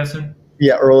 2000s, I'm guessing?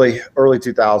 Yeah, early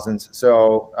 2000s.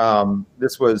 So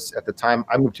this was at the time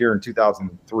I moved here in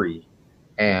 2003,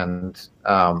 and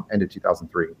ended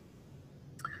 2003.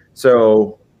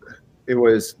 So it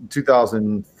was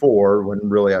 2004 when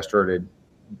really I started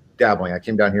dabbling. I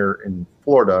came down here in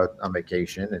Florida on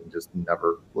vacation and just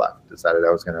never left. Decided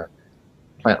I was going to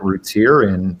plant roots here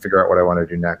and figure out what I want to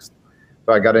do next.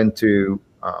 So I got into,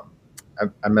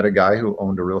 I met a guy who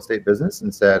owned a real estate business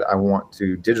and said, I want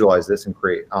to digitalize this and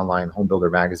create online home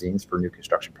builder magazines for new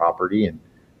construction property and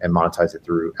monetize it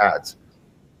through ads.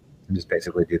 And just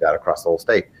basically do that across the whole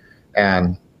state.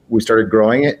 And we started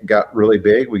growing it, got really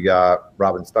big. We got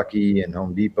Robin Stuckey and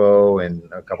Home Depot and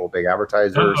a couple of big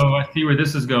advertisers. Oh, I see where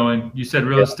this is going. You said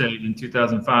real estate in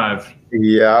 2005.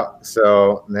 Yeah.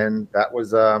 So then that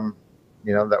was, that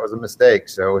was a mistake.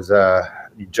 So it was,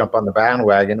 you jump on the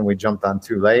bandwagon, and we jumped on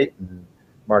too late, and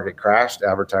market crashed,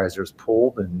 advertisers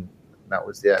pulled, and that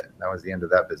was it. That was the end of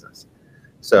that business.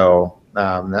 So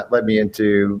that led me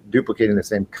into duplicating the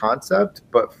same concept,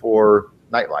 but for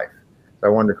nightlife. So I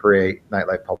wanted to create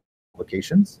nightlife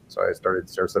publications. So I started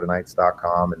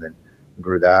SarasotaNights.com, and then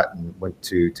grew that and went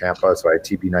to Tampa. So I had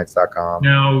TBNights.com.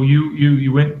 Now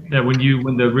you went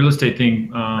when the real estate thing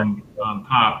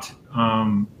popped,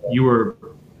 you were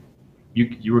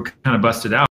kind of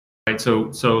busted out, right? So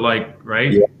like,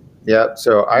 right? Yeah. Yeah.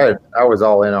 So I was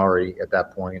all in already at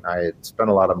that point. I had spent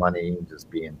a lot of money just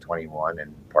being 21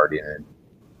 and partying in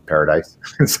paradise.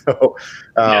 So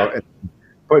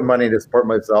putting money to support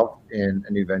myself in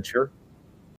a new venture.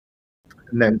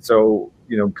 And then, so,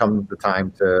 come the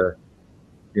time to,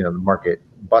 the market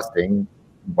busting,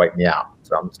 wipe me out.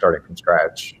 So I'm starting from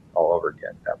scratch all over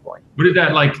again at that point. What did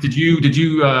that like? Did you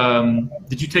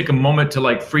take a moment to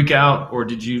like freak out, or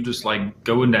did you just like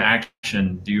go into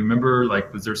action? Do you remember,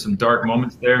 like, was there some dark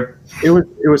moments there? It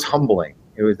was humbling.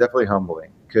 It was definitely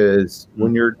humbling, because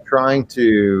when you're trying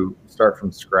to start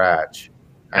from scratch,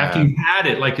 after you've had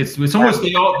it, like it's almost,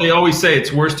 they always say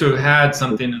it's worse to have had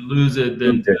something and lose it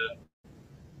than to,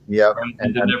 right,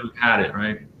 and to never had it,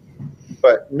 right?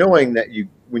 But knowing that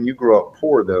when you grow up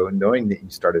poor, though, knowing that you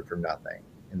started from nothing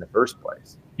in the first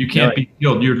place, you can't be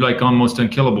killed. You're like almost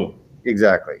unkillable.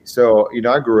 Exactly. So,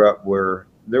 I grew up where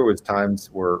there was times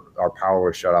where our power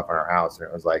was shut off in our house, and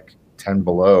it was like 10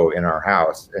 below in our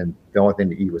house, and the only thing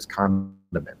to eat was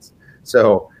condiments.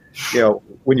 So,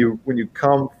 when you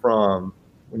come from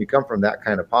that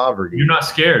kind of poverty, you're not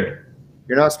scared.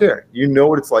 You're not scared. You know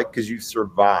what it's like because you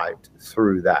survived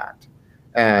through that.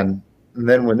 And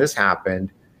then when this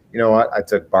happened, I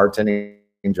took bartending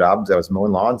jobs. I was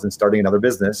mowing lawns and starting another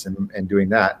business and doing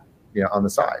that, on the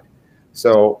side.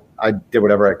 So I did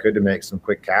whatever I could to make some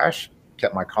quick cash,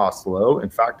 kept my costs low. In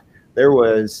fact, there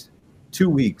was 2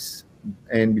 weeks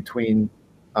in between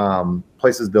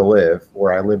places to live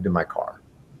where I lived in my car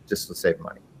just to save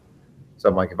money. So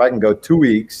I'm like, if I can go 2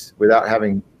 weeks without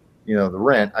having, the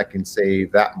rent, I can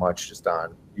save that much just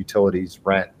on utilities,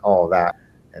 rent, all of that,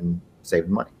 and save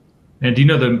money. And do you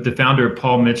know the founder of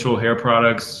Paul Mitchell Hair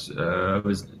Products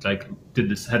was like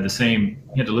had the same?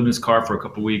 He had to live in his car for a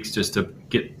couple of weeks just to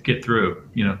get through.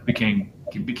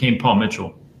 Became Paul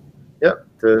Mitchell. Yep,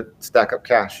 to stack up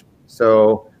cash.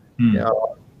 So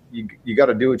you got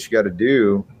to do what you got to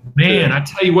do. Man, I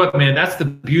tell you what, man, that's the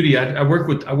beauty. I work.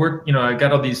 I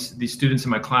got all these students in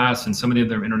my class, and some of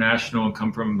them are international and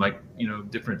come from like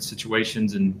different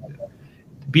situations. And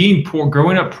being poor,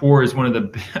 growing up poor is one of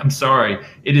the, I'm sorry,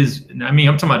 it is, I mean,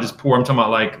 I'm talking about just poor, I'm talking about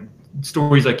like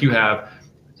stories like you have,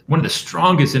 one of the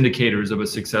strongest indicators of a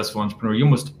successful entrepreneur. You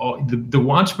almost all, the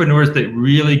entrepreneurs that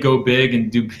really go big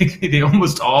and do big, they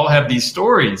almost all have these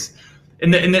stories.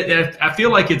 And I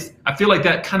feel like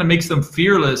that kind of makes them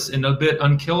fearless and a bit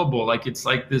unkillable. Like it's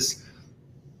like this,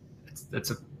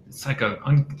 it's like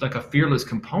a fearless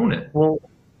component. Well,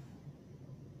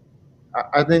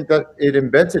 I think that it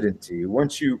embeds it into you.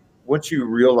 Once you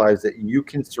realize that you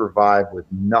can survive with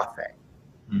nothing,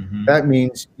 that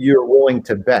means you're willing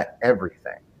to bet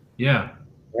everything. Yeah.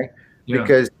 Right? Yeah.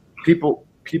 Because people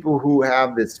who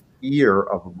have this fear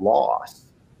of loss,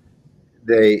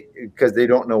 because they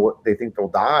don't know what they think they'll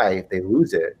die if they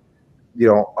lose it,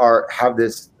 have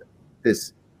this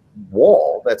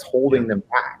wall that's holding them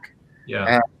back.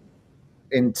 Yeah. And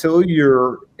until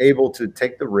you're able to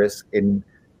take the risk and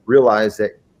realize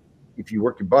that if you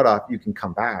work your butt off, you can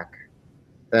come back,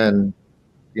 then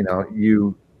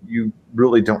you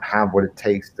really don't have what it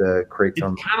takes to create It's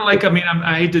some. kind of like, I mean,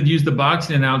 I hate to use the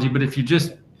boxing analogy, but if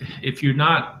you're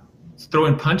not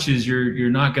throwing punches, you're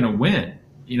not going to win.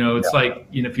 It's like,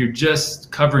 if you're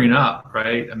just covering up,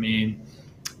 right? I mean,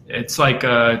 it's like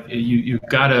you've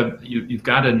got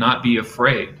to not be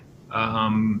afraid,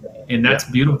 and that's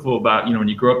beautiful about when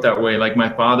you grow up that way. Like my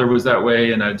father was that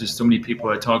way, and just so many people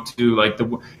I talked to, like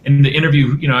in the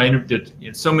interview, I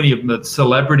interviewed so many of the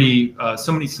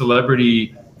so many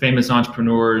celebrity famous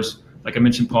entrepreneurs. Like I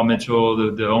mentioned, Paul Mitchell,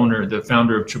 the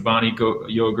founder of Chobani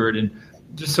Yogurt, and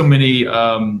just so many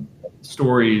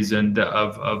stories and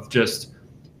of just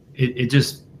it's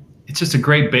just a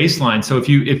great baseline. So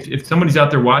if somebody's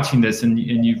out there watching this and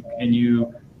you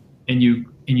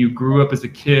grew up as a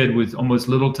kid with almost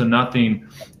little to nothing,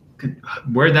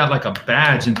 wear that like a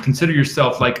badge and consider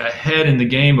yourself like ahead in the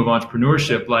game of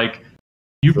entrepreneurship. Like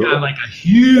you've got like a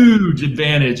huge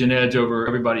advantage and edge over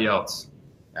everybody else.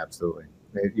 Absolutely.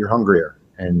 You're hungrier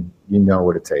and you know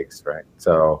what it takes, right?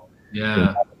 So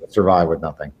yeah, survive with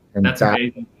nothing. And that's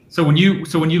amazing. So when you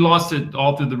lost it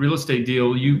all through the real estate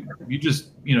deal, you just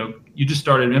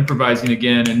started improvising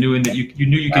again and knew that you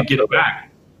knew you could get it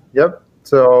back. Yep.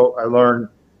 So I learned,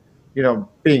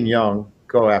 being young,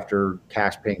 go after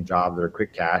cash paying jobs that are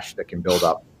quick cash that can build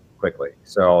up quickly.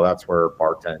 So that's where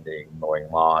bartending,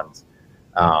 mowing lawns,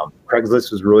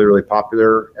 Craigslist was really, really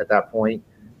popular at that point.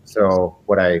 So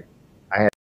I had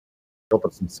built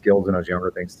up some skills when I was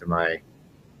younger, thanks to my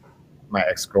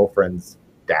ex-girlfriend's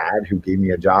dad, who gave me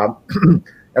a job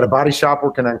at a body shop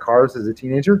working on cars as a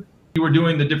teenager. You were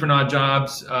doing the different odd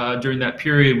jobs during that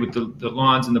period with the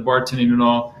lawns and the bartending and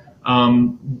all.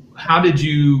 How did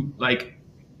you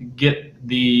get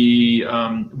the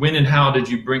when and how did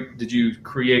you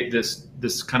create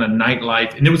this kind of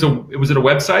nightlife? And was it a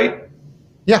website?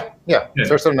 Yeah.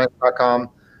 Sarasotanights.com.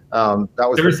 That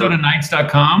was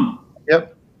Sarasotanights.com.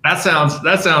 Yep. That sounds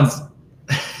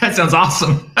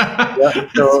awesome. Yeah.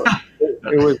 So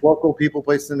it was local people,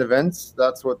 places, and events.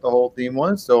 That's what the whole theme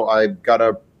was. So I got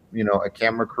a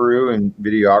camera crew and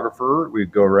videographer.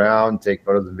 We'd go around, take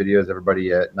photos and videos of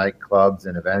everybody at nightclubs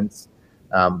and events,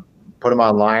 put them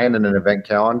online in an event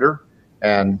calendar,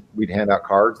 and we'd hand out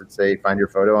cards that say, find your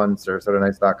photo on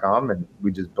Sarasotanights.com. And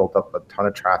we just built up a ton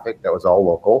of traffic that was all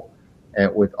local,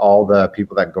 and with all the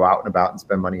people that go out and about and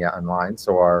spend money online.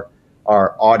 So our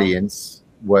audience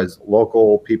was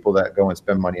local people that go and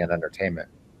spend money on entertainment.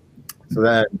 So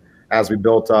then as we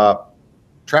built up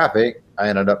traffic,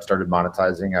 I started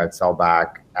monetizing. I'd sell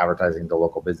back advertising to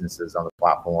local businesses on the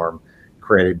platform,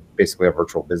 created basically a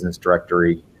virtual business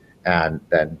directory, and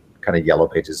then kind of yellow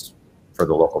pages for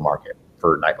the local market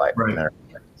for nightlife. Right.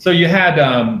 So you had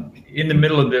in the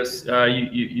middle of this,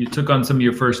 you took on some of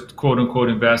your first quote unquote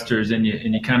investors, and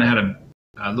you kind of had a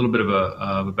little bit of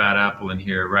a bad apple in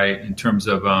here, right? In terms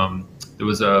of there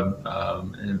was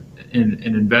an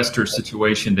investor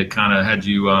situation that kind of had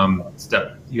you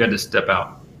you had to step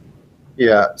out.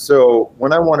 Yeah. So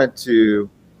when I wanted to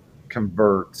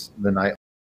convert the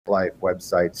nightlife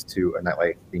websites to a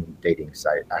nightlife themed dating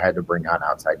site, I had to bring on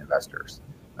outside investors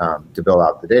to build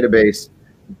out the database.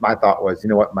 My thought was,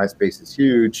 MySpace is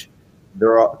huge.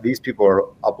 These people are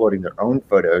uploading their own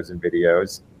photos and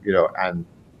videos, and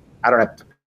I don't have to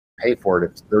pay for it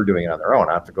if they're doing it on their own.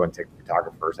 I have to go and take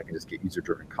photographers. I can just get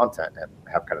user-driven content and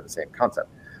have kind of the same concept.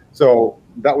 So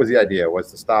that was the idea,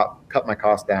 was to cut my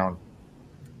costs down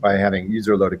by having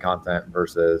user-loaded content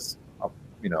versus a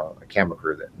camera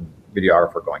crew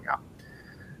videographer going out.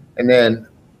 And then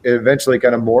it eventually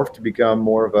kind of morphed to become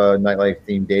more of a nightlife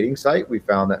themed dating site. We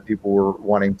found that people were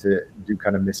wanting to do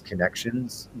kind of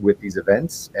misconnections with these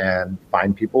events and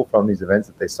find people from these events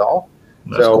that they saw.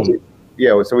 That's cool.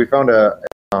 So we found a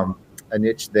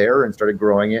niche there and started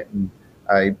growing it. And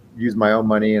I used my own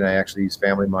money, and I actually used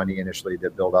family money initially to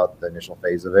build out the initial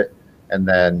phase of it. And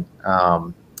then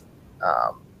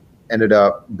ended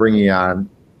up bringing on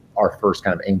our first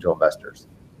kind of angel investors.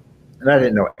 And I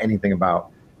didn't know anything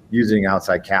about using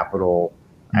outside capital.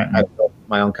 Mm-hmm. I built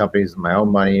my own companies with my own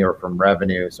money or from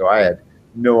revenue. So I had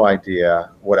no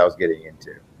idea what I was getting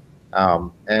into. I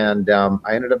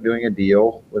ended up doing a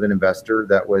deal with an investor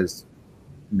that was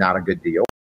not a good deal.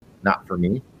 Not for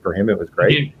me. For him, it was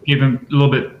great. You gave him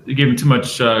too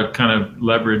much kind of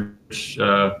leverage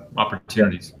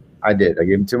opportunities. I did. I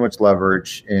gave him too much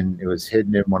leverage, and it was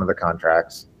hidden in one of the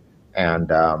contracts.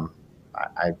 And I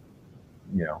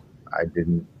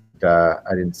didn't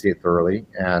see it thoroughly,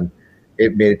 and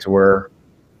it made it to where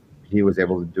he was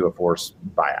able to do a forced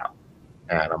buyout.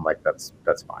 And I'm like, that's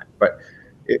fine. But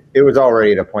it was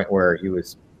already at a point where he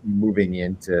was moving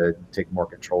in to take more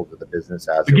control of the business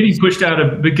as but getting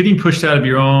pushed out of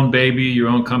your own baby, your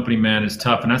own company, man, is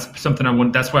tough. And that's something I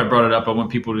want. That's why I brought it up. I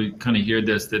want people to kind of hear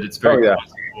this, that it's very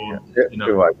possible.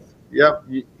 It was. Yep.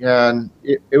 And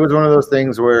it was one of those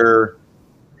things where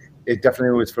it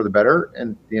definitely was for the better.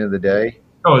 And at the end of the day.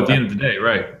 Oh, at the end of the day,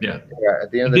 right? Yeah. Yeah.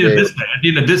 At the end of the day. At the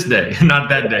end of this day, not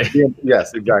that day.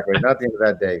 Yes, exactly. Not the end of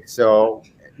that day. So,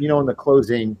 in the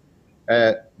closing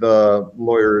at the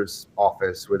lawyer's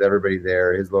office with everybody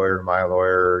there, his lawyer, my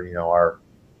lawyer,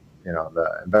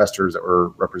 the investors that were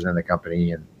representing the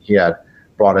company, and he had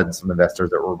brought in some investors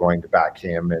that were going to back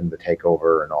him in the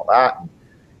takeover and all that.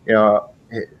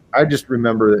 And, I just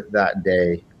remember that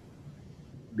day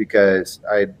because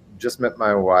I just met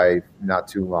my wife not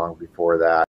too long before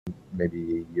that,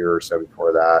 maybe a year or so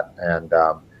before that. And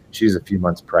she's a few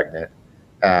months pregnant.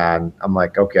 And I'm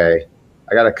like, okay,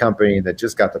 I got a company that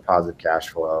just got deposit cash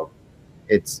flow.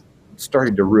 It's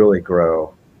starting to really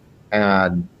grow.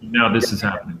 And now this is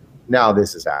happening.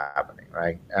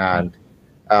 Right? And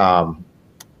I'm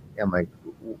like,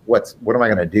 what am I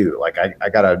going to do? Like, I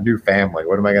got a new family.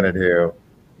 What am I going to do?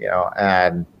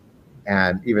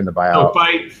 And even the buyout.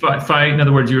 So fight. In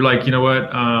other words, you're like, you know what?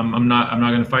 I'm not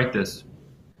going to fight this.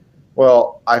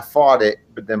 Well, I fought it,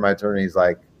 but then my attorney's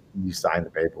like, you signed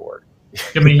the paperwork.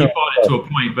 I mean, you fought it to a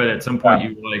point, but at some point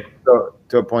you were like. So,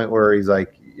 to a point where he's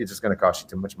like, it's just going to cost you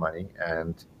too much money,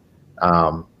 and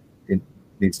it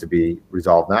needs to be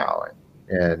resolved now.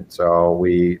 And so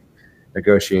we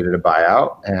negotiated a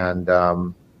buyout, and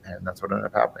that's what ended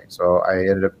up happening. So I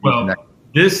ended up. Well,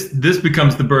 this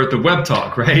becomes the birth of Web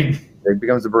Talk, right? It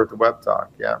becomes the birth of Web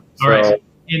Talk, yeah. All right.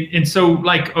 And so,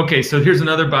 like, okay, so here's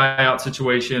another buyout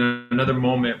situation, another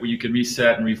moment where you can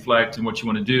reset and reflect on what you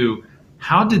want to do.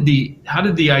 How did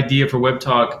the idea for Web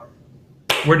Talk,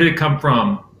 where did it come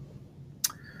from?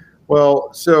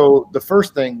 Well, so the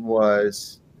first thing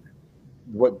was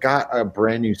what got a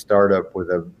brand new startup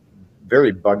with a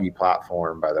very buggy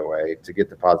platform, by the way, to get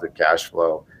deposit cash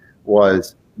flow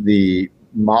was the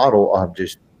model of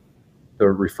just the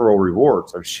referral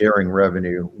rewards of sharing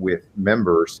revenue with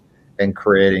members and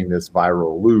creating this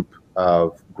viral loop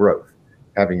of growth,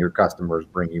 having your customers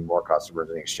bring you more customers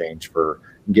in exchange for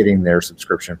getting their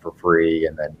subscription for free.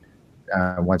 And then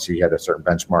once you had a certain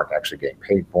benchmark, actually getting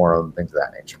paid for them, things of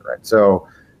that nature, right? So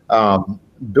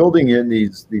building in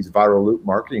these viral loop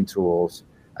marketing tools,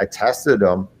 I tested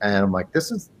them and I'm like,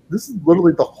 this is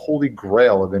literally the holy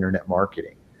grail of internet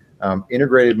marketing.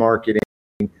 Integrated marketing,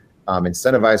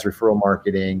 incentivized referral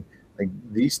marketing, like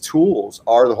these tools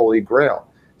are the holy grail.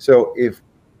 So if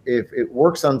it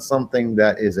works on something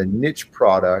that is a niche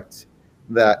product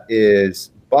that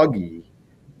is buggy,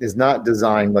 is not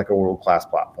designed like a world-class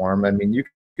platform. I mean, you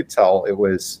could tell it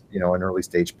was, an early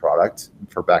stage product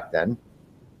for back then.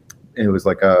 It was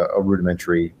like a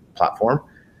rudimentary platform.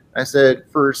 I said,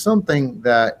 for something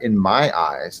that in my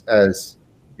eyes, as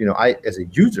as a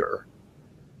user,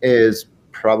 is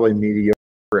probably mediocre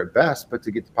at best, but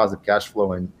to get deposit cash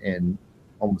flow in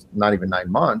almost not even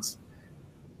 9 months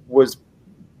was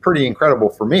pretty incredible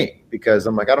for me, because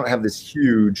I'm like, I don't have this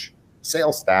huge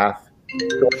sales staff.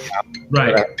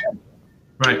 Right.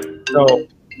 So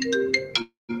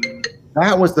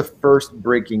that was the first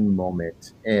breaking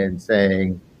moment in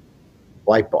saying,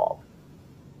 light bulb,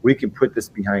 we can put this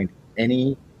behind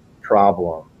any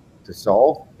problem to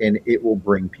solve and it will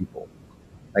bring people.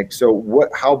 Like, so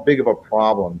how big of a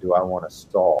problem do I want to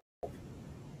solve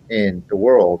in the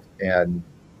world, and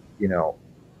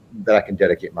that I can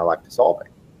dedicate my life to solving,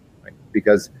 right?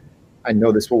 Because I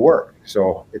know this will work.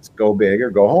 So it's go big or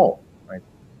go home, right?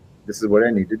 This is what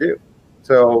I need to do.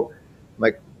 So,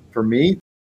 like, for me,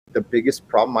 the biggest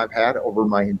problem I've had over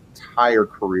my entire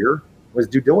career was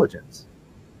due diligence.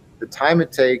 The time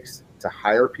it takes to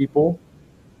hire people,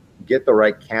 get the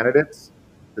right candidates,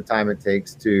 the time it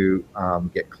takes to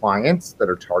get clients that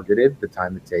are targeted, the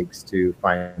time it takes to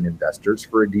find investors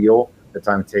for a deal, the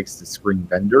time it takes to screen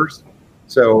vendors.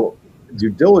 So due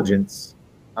diligence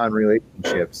on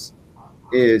relationships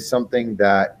is something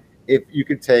that if you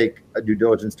could take a due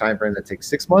diligence timeframe that takes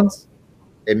 6 months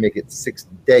and make it 6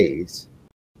 days,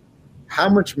 how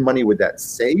much money would that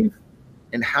save,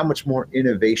 and how much more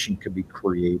innovation could be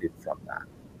created from that,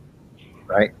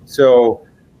 right? So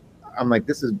I'm like,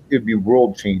 it'd be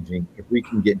world changing if we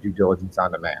can get due diligence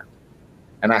on demand.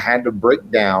 And I had to break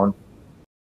down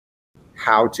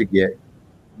how to get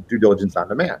due diligence on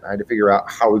demand. I had to figure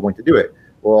out how we're going to do it.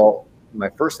 Well, my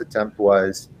first attempt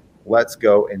was, let's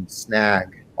go and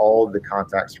snag all of the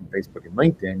contacts from Facebook and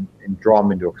LinkedIn and draw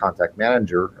them into a contact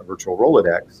manager, a virtual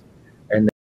Rolodex, and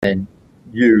then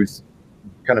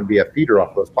kind of be a feeder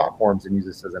off those platforms and use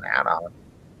this as an add-on.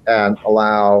 and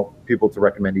allow people to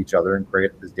recommend each other and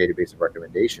create this database of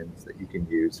recommendations that you can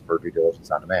use for due diligence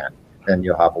on demand. And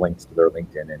you'll have links to their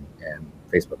LinkedIn and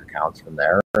Facebook accounts from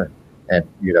there. And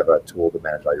you'd have a tool to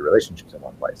manage all your relationships in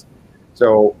one place.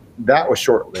 So that was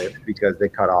short-lived because they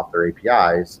cut off their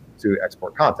APIs to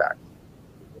export contact.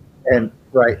 And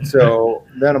right, so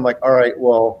then I'm like, all right,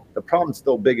 well, the problem's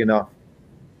still big enough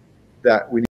that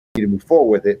we need to move forward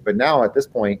with it. But now at this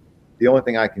point, the only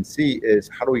thing I can see is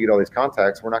how do we get all these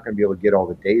contacts? We're not going to be able to get all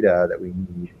the data that we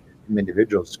need from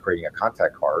individuals just creating a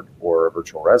contact card or a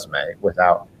virtual resume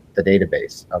without the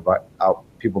database, about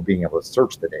people being able to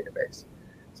search the database.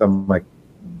 So I'm like,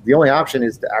 the only option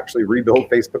is to actually rebuild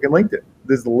Facebook and LinkedIn.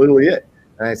 This is literally it.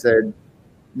 And I said,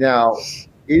 now,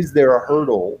 is there a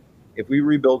hurdle if we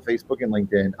rebuild Facebook and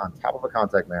LinkedIn on top of a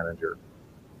contact manager?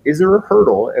 Is there a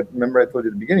hurdle? Remember I told you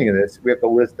at the beginning of this, we have to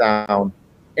list down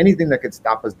anything that could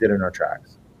stop us dead in our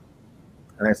tracks.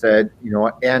 And I said, you know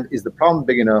what? And is the problem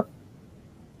big enough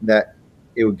that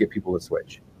it would get people to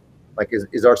switch? Like,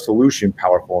 is our solution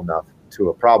powerful enough to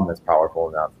a problem that's powerful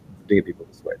enough to get people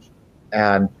to switch?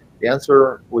 And the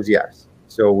answer was yes.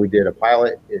 So we did a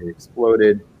pilot. It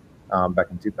exploded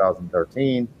back in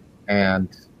 2013. And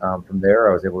from there,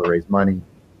 I was able to raise money,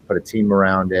 put a team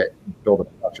around it, build a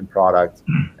production product,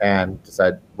 and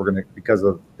decide we're going to, because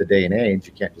of the day and age,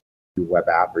 you can't just do a web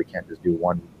app or you can't just do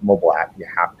one mobile app. You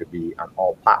have to be on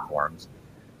all platforms.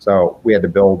 So we had to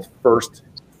build first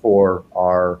for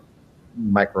our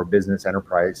micro business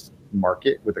enterprise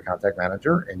market with the contact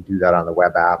manager and do that on the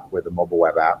web app with a mobile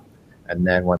web app. And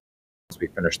then once we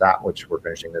finish that, which we're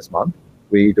finishing this month,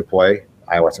 we deploy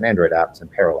iOS and Android apps in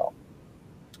parallel.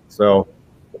 So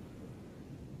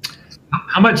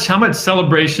how much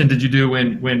celebration did you do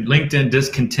when LinkedIn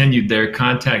discontinued their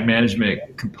contact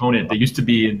management component that used to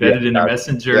be embedded in their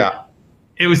messenger? Yeah.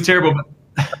 It was terrible.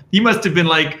 But you must have been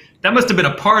like, that must have been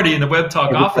a party in the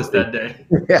WebTalk office that day.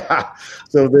 Yeah.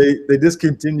 So they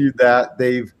discontinued that.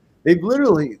 They've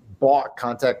literally bought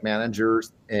contact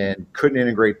managers and couldn't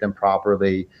integrate them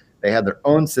properly. They had their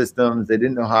own systems. They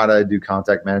didn't know how to do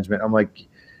contact management. I'm like,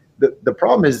 the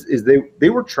problem is they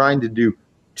were trying to do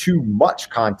too much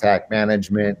contact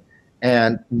management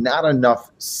and not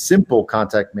enough simple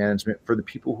contact management for the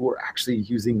people who are actually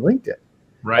using LinkedIn.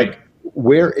 Right. Like,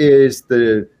 where is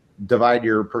the divide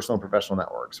your personal and professional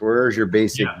networks? Where is your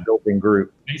basic built-in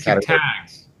group? Basic category?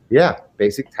 tags. Yeah,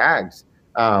 basic tags,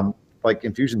 like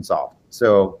Infusionsoft.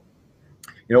 So,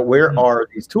 you know, where are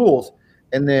these tools?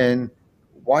 And then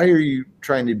why are you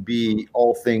trying to be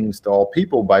all things to all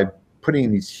people by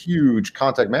putting these huge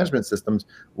contact management systems?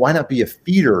 Why not be a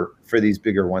feeder for these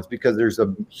bigger ones? Because there's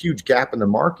a huge gap in the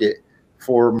market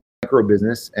for micro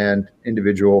business and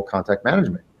individual contact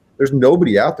management. There's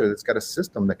nobody out there that's got a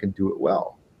system that can do it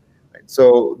well. Right?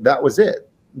 So that was it.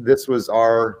 This was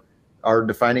our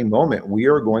defining moment. We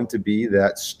are going to be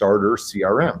that starter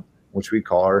CRM, which we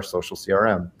call our social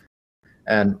CRM.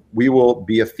 And we will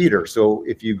be a feeder. So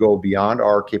if you go beyond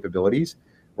our capabilities,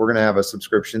 we're going to have a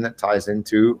subscription that ties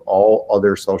into all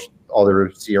other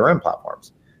CRM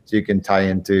platforms. So you can tie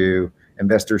into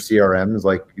investor CRMs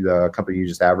like the company you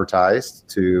just advertised,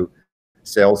 to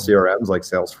sales CRMs like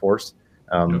Salesforce.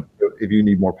 If you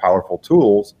need more powerful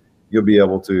tools, you'll be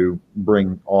able to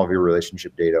bring all of your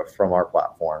relationship data from our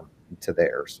platform to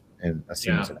theirs in a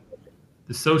seamless way.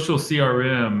 The social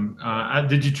CRM,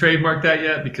 did you trademark that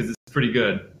yet? Because it's pretty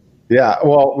good. Yeah,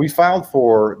 well, we filed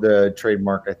for the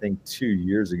trademark, I think, 2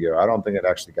 years ago. I don't think it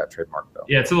actually got trademarked though.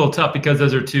 Yeah, it's a little tough because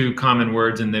those are two common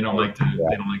words, and they don't like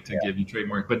to give you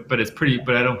trademark. But it's pretty.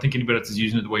 But I don't think anybody else is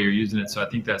using it the way you're using it. So I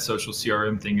think that social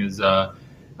CRM thing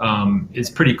is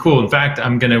pretty cool. In fact,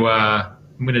 I'm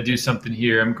gonna do something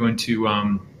here. I'm going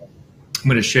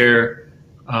to share.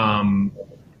 I'm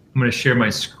going to share my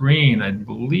screen. I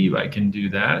believe I can do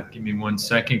that. Give me 1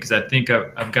 second, because I think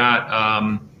I've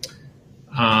got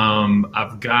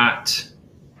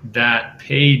that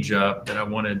page up that I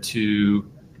wanted to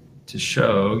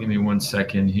show. Give me 1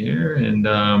 second here, and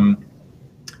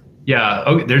yeah.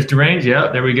 Oh, there's Derange.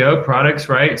 Yeah, there we go. Products,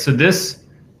 right? So this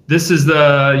is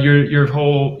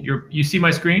you see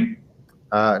my screen?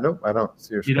 Nope, I don't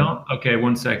see your screen. You don't? Okay,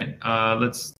 1 second.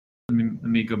 Let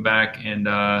me go back and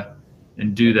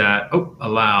do that. Oh,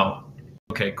 allow.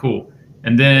 Okay, cool.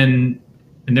 And then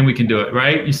we can do it,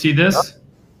 right? You see this?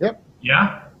 Yep.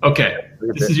 Yeah? Okay.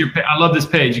 This is your I love this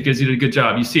page. You guys did a good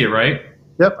job. You see it, right?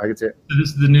 Yep, I can see it. So this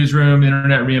is the newsroom,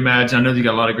 Internet Reimagined. I know you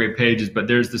got a lot of great pages, but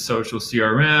there's the social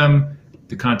CRM,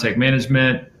 the contact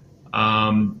management,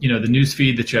 the news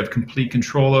feed that you have complete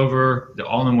control over, the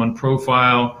all-in-one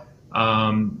profile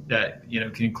that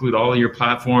can include all of your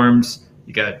platforms.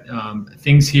 You got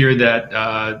things here that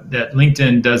that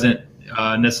LinkedIn doesn't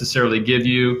necessarily give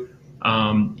you.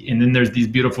 And then there's these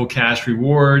beautiful cash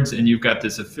rewards, and you've got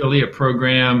this affiliate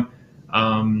program.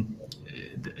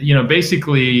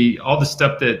 Basically all the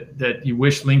stuff that you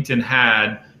wish LinkedIn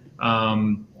had,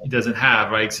 it doesn't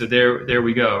have, right? So there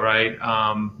we go, right?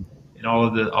 And all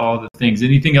of the things.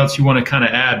 Anything else you want to kind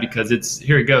of add, because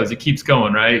here it goes, it keeps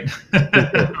going, right?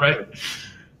 Right.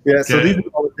 Yeah. Okay. So these are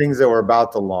all the things that we're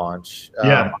about to launch.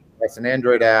 Yeah. That's an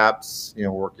Android apps.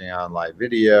 Working on live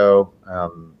video.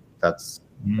 That's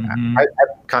I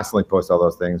constantly post all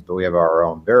those things, but we have our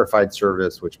own verified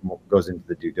service, which goes into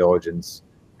the due diligence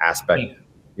aspect,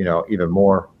 even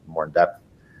more in depth.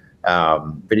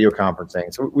 Video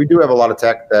conferencing. So we do have a lot of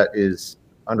tech that is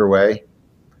underway.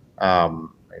 And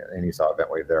you saw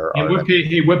EventWave there. And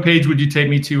what page would you take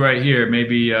me to right here?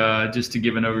 Maybe just to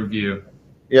give an overview.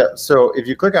 Yeah. So if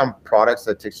you click on products,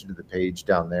 that takes you to the page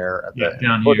down there.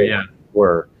 Down here.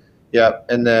 Yeah.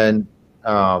 And then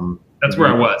that's where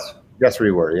I was. That's where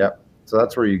you were. Yep. So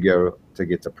that's where you go to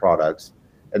get to products.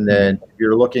 And then if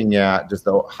you're looking at just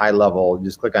the high level,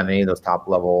 just click on any of those top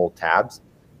level tabs,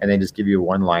 and they just give you a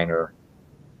one-liner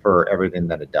for everything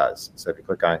that it does. So if you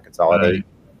click on consolidate,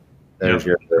 there's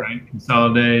your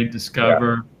consolidate,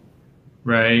 discover,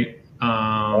 right?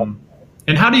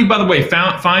 And how do you, by the way,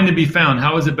 find and be found?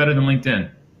 How is it better than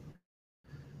LinkedIn?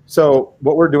 So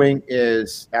what we're doing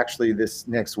is actually this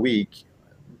next week,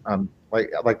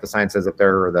 like the sign says up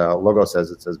there, or the logo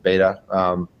says, it says beta.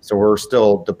 So we're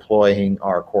still deploying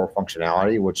our core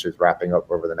functionality, which is wrapping up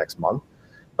over the next month.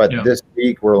 But this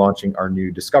week we're launching our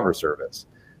new Discover service.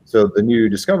 So the new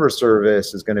Discover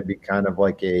service is going to be kind of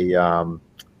like an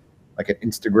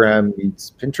Instagram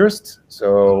meets Pinterest.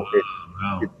 So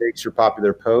it takes your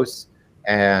popular posts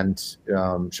and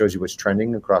shows you what's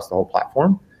trending across the whole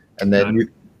platform, and then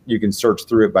you can search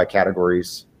through it by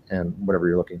categories and whatever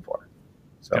you're looking for.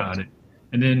 So. Got it.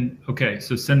 And then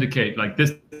so syndicate, like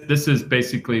this is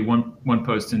basically one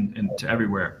post into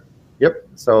everywhere. Yep.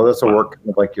 So this will work kind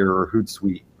of like your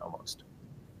Hootsuite almost.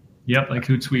 Yep, like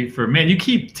Hootsuite you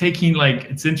keep taking, like,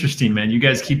 it's interesting, man. You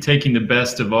guys keep taking the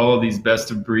best of all of these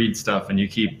best of breed stuff, and you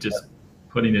keep just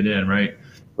putting it in, right?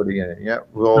 Putting it in, yeah.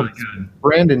 Well,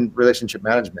 brand and relationship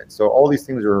management. So all these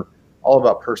things are all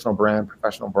about personal brand,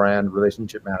 professional brand,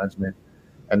 relationship management,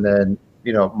 and then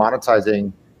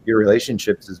monetizing your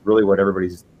relationships is really what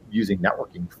everybody's using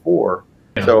networking for.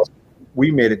 Yeah. So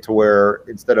we made it to where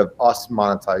instead of us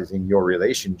monetizing your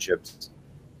relationships,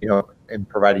 and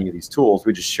providing you these tools,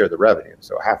 we just share the revenue.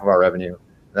 So half of our revenue,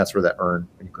 and that's where that earn,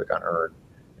 when you click on earn,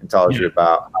 and tells you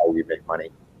about how you make money.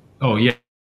 Oh yeah.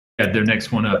 Yeah, their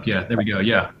next one up. Yeah, there we go.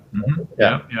 Yeah. Mm-hmm.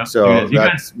 Yeah. So you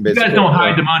guys don't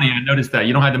hide the money. I noticed that.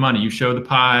 You don't hide the money. You show the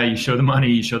pie, you show the money,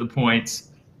 you show the points.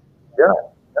 Yeah,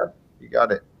 you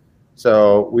got it.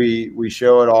 So we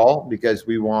show it all because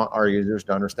we want our users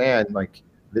to understand, like,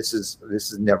 this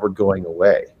is never going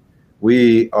away.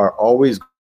 We are always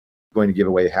going to give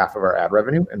away half of our ad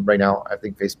revenue. And right now, I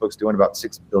think Facebook's doing about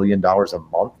 $6 billion a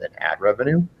month in ad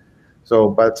revenue. So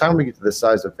by the time we get to the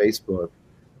size of Facebook,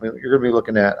 you're going to be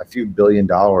looking at a few $1 billion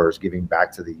giving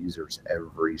back to the users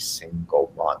every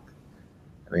single month.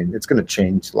 It's going to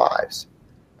change lives.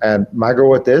 And my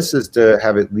goal with this is to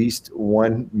have at least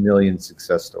 1 million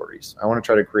success stories. I want to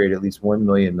try to create at least 1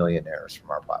 million millionaires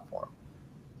from our platform.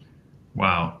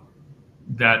 Wow.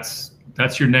 That's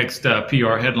your next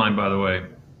PR headline, by the way.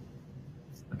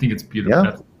 I think it's beautiful.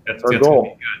 Yeah, that's our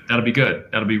goal. That'll be good.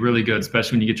 That'll be really good,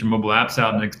 especially when you get your mobile apps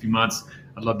out in the next few months.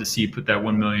 I'd love to see you put that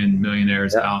 1 million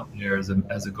millionaires out there as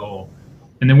a goal.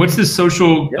 And then what's this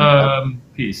social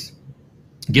piece?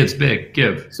 Gives big,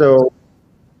 give. So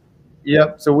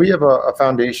we have a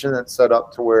foundation that's set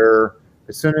up to where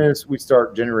as soon as we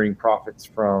start generating profits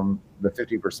from the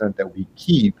 50% that we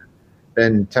keep,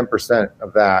 then 10%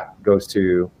 of that goes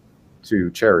to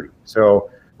charity. So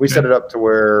we set it up to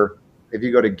where if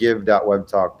you go to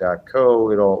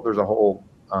give.webtalk.co, there's a whole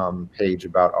page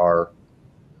about our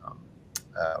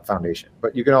foundation.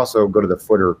 But you can also go to the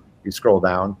footer. You scroll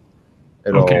down.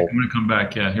 Okay, I'm going to come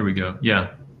back. Yeah, here we go.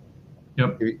 Yeah.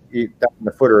 Yep. Down in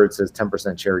the footer, it says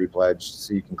 10% charity pledge.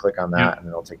 So you can click on that, and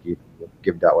it'll take you to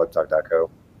give.webtalk.co.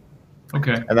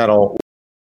 Okay. And that'll walk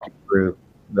you through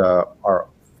our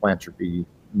philanthropy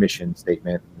mission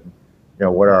statement, and,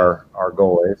 what our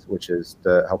goal is, which is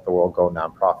to help the world go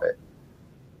nonprofit.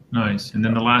 Nice. And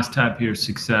then the last tab here is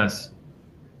success.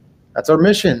 That's our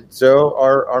mission. So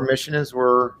our mission is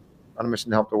we're on a mission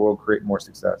to help the world create more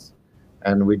success.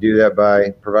 And we do that by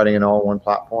providing an all-in-one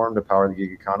platform to power the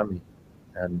gig economy,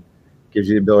 and gives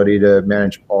you the ability to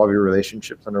manage all of your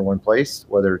relationships under one place,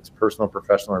 whether it's personal,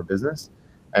 professional, or business.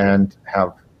 and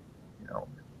have,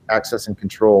 access and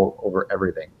control over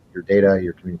everything, your data,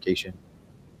 your communication,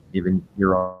 even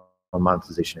your own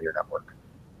monetization of your network.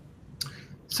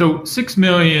 So 6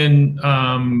 million,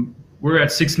 we're at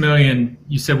 6 million.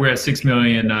 You said we're at 6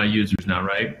 million users now,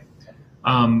 right?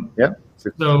 Yep. So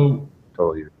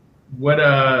totally. What, what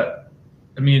are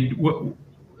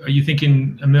you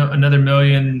thinking? Another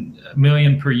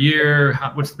million per year?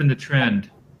 What's been the trend,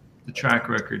 the track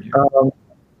record here?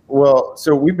 Well,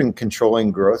 so we've been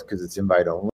controlling growth because it's invite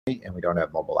only and we don't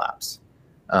have mobile apps.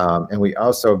 And we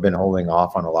also have been holding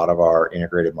off on a lot of our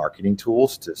integrated marketing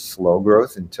tools to slow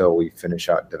growth until we finish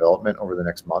out development over the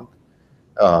next month.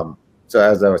 So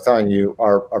as I was telling you,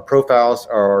 our profiles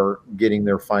are getting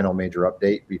their final major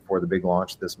update before the big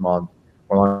launch this month.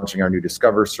 We're launching our new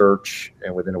Discover search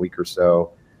and within a week or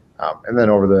so. And then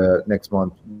over the next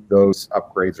month, those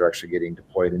upgrades are actually getting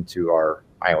deployed into our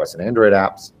iOS and Android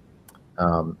apps.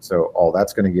 So all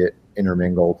that's going to get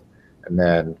intermingled, and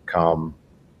then come,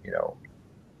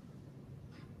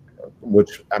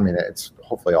 which, it's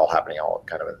hopefully all happening all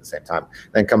kind of at the same time.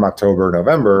 Then come October,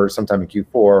 November, sometime in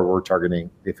Q4, we're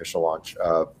targeting the official launch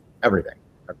of everything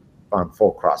on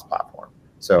full cross-platform.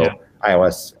 So yeah.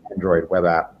 iOS, Android, web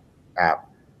app,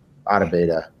 out of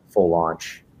beta, full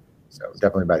launch. So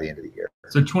definitely by the end of the year.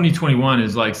 So 2021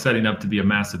 is like setting up to be a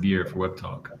massive year for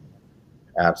WebTalk.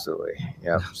 Absolutely.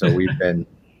 Yeah. So we've been,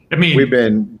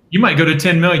 you might go to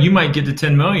 10 million. You might get to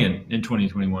 10 million in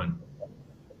 2021.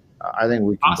 I think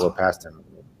we can blow past him.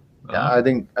 Yeah. I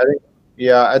think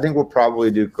we'll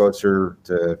probably do closer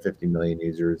to 50 million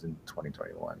users in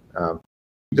 2021.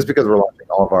 Just because we're launching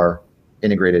all of our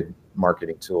integrated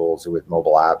marketing tools with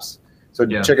mobile apps. So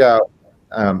check out,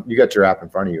 you got your app in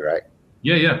front of you, right?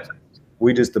 Yeah.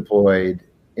 We just deployed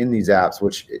in these apps,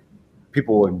 which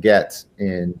people will get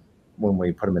when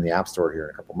we put them in the App Store here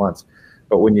in a couple months.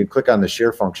 But when you click on the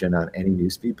share function on any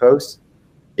newsfeed post,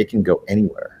 it can go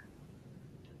anywhere.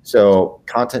 So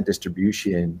content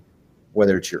distribution,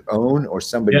 whether it's your own or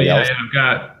somebody else.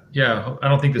 I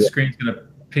don't think the screen's going to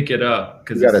pick it up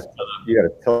because you got to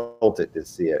tilt it to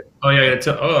see it. Oh yeah,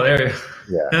 there it is.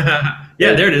 Yeah.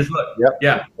 Yeah, there it is. Look. Yep.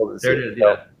 Yeah. There it is.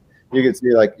 Yeah. So you can see,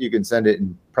 you can send it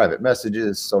in private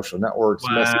messages, social networks,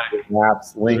 messages,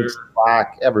 apps, links,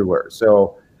 Slack, everywhere.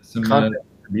 So content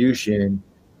distribution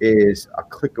is a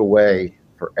click away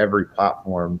for every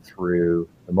platform through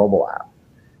the mobile app.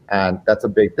 And that's a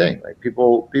big thing.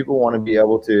 People want to be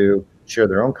able to share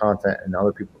their own content and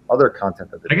other content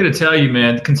that I got to tell you,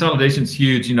 man, consolidation's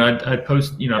huge. I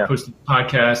post, I post a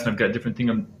podcast and I've got different things.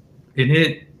 And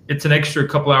it's an extra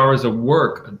couple hours of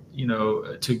work,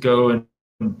 to go and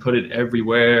put it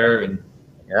everywhere. And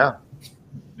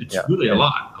it's really a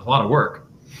lot of work.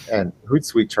 And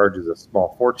Hootsuite charges a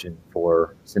small fortune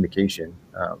for syndication.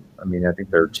 I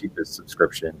think their cheapest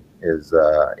subscription is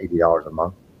 $80 a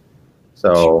month.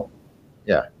 So,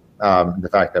 the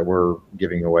fact that we're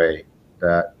giving away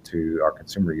that to our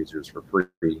consumer users for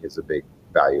free is a big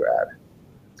value add.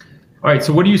 All right.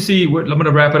 So, what do you see? I'm going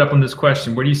to wrap it up on this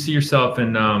question. Where do you see yourself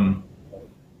in 5?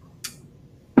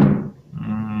 I'm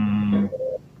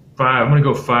going to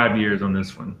go 5 years on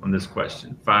this one. On this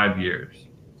question, 5 years.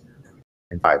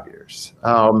 In 5 years,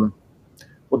 well,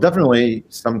 definitely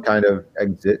some kind of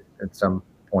exit at some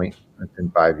point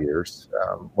within 5 years.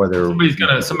 Whether somebody's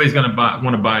gonna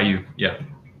want to buy you,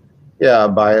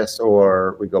 buy us,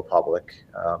 or we go public,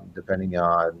 depending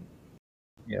on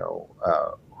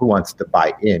who wants to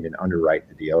buy in and underwrite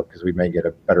the deal, because we may get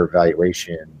a better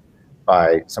valuation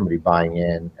by somebody buying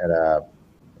in at a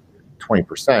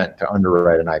 20% to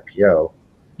underwrite an IPO.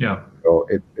 Yeah. So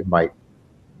it might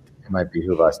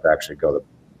behoove us to actually go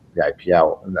the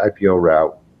IPO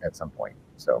route at some point.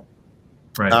 So,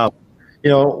 right.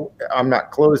 I'm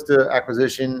not closed to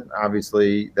acquisition.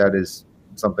 Obviously, that is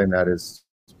something that is,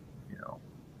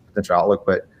 potential outlook.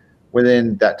 But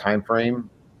within that time frame,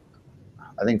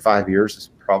 I think 5 years is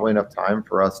probably enough time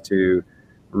for us to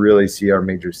really see our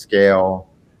major scale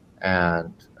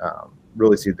and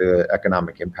really see the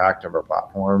economic impact of our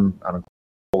platform on a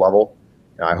global level.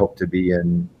 I hope to be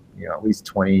in at least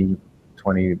 20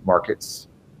 markets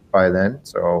by then.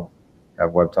 So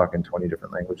have WebTalk in 20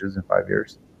 different languages in 5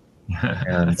 years.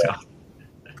 And,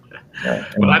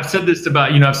 well, I've said this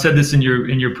about, I've said this in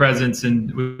your presence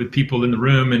and with people in the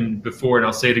room and before, and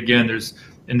I'll say it again. There's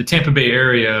in the Tampa Bay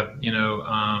area,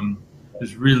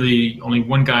 there's really only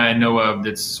one guy I know of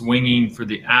that's swinging for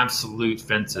the absolute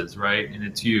fences, right? And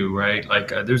it's you, right?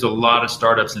 There's a lot of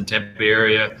startups in Tampa Bay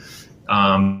area,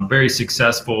 very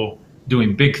successful,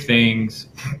 doing big things,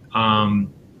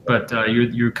 but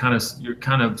you're kind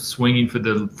of swinging for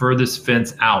the furthest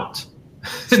fence out.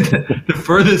 The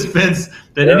furthest fence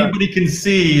that anybody can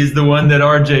see is the one that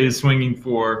RJ is swinging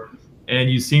for, and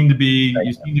you seem to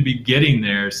be getting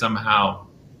there somehow.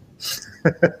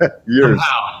 Years,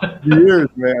 years,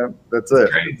 man. That's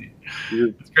it. Crazy.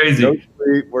 Years. It's crazy. No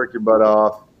sleep, work your butt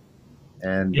off,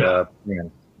 and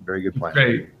man, very good plan.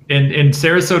 Great. And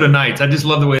Sarasota Nights, I just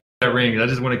love the way that rings. I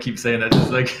just want to keep saying that.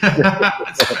 Just like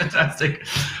it's fantastic.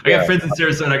 I got friends in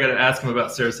Sarasota. I got to ask them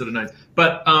about Sarasota Nights.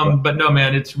 But no,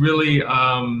 man, it's really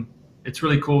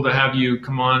cool to have you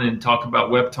come on and talk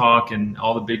about Web Talk and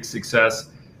all the big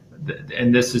success.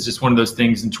 And this is just one of those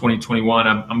things in 2021.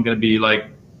 I'm going to be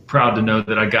like proud to know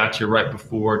that I got you right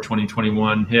before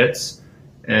 2021 hits,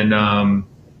 and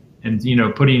you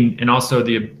know, and also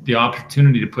the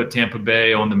opportunity to put Tampa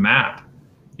Bay on the map.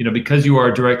 You know, because you are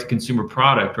a direct-to-consumer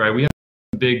product, right? We have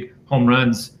big home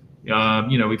runs. You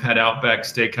know, we've had Outback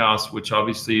Steakhouse, which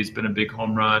obviously has been a big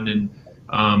home run, and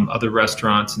other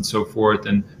restaurants and so forth.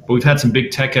 But we've had some big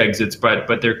tech exits, but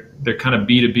they're kind of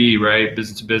B2B, right?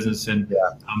 Business to business. And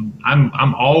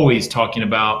I'm always talking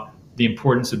about the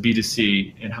importance of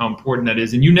B2C and how important that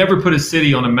is. And you never put a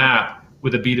city on a map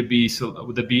with a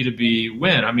B2B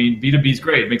win. I mean, B2B is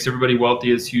great. It makes everybody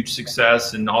wealthy. It's huge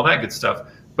success and all that good stuff.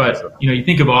 But you know, you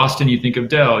think of Austin, you think of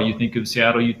Dell, you think of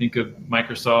Seattle, you think of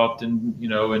Microsoft, and you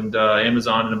know, and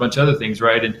Amazon, and a bunch of other things,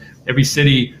 right? And every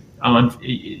city,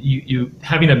 you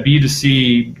having a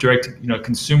B2C direct, you know,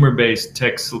 consumer-based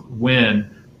tech win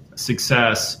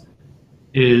success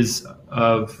is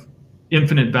of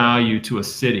infinite value to a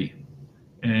city,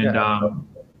 and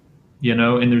you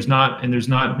know, and there's not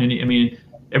many. I mean,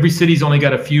 every city's only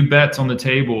got a few bets on the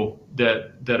table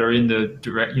that are in the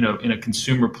direct, you know, in a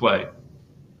consumer play.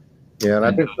 Yeah, and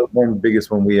I think the one biggest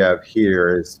one we have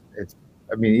here is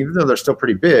I mean, even though they're still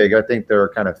pretty big, I think they're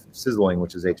kind of sizzling,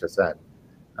 which is HSN.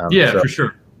 For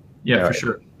sure. Yeah, for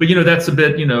sure. But you know, that's a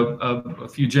bit, you know, a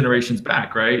few generations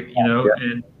back, right? You know,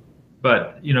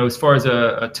 but you know, as far as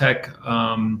a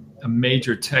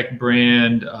major tech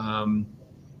brand,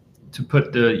 to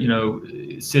put the, you know,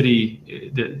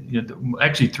 city,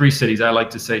 actually 3 cities, I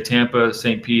like to say Tampa,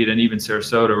 St. Pete, and even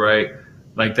Sarasota, right?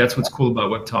 Like, that's what's cool about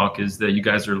Web Talk, is that you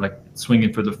guys are like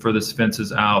swinging for the furthest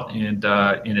fences out, and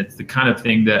it's the kind of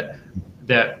thing that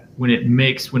when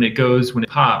it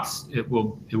pops, it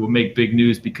will make big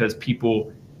news because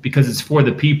it's for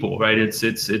the people, right? It's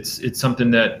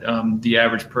something that the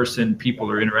average people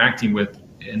are interacting with,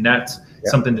 and that's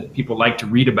something that people like to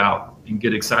read about and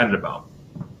get excited about.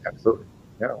 Absolutely.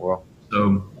 Yeah. Well,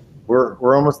 so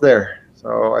we're almost there.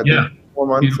 So I think 4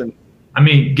 months and. I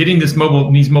mean, getting these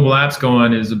mobile apps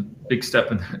going is a big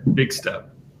step. I'm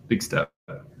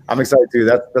excited too.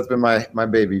 That's been my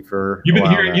baby for. You've been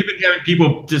having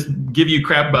people just give you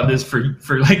crap about this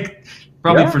for like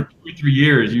probably for 2-3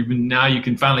 years. Now you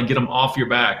can finally get them off your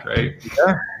back, right?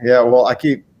 Yeah. Well, I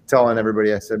keep telling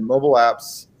everybody, I said, mobile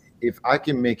apps, if I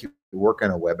can make it work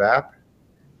on a web app,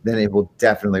 then it will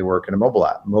definitely work in a mobile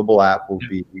app. Mobile app will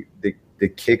be the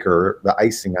kicker, the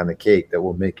icing on the cake that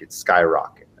will make it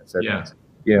skyrocket.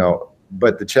 You know,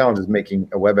 but the challenge is making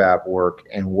a web app work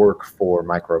for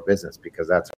micro business, because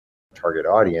that's our target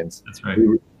audience. That's right.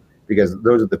 Because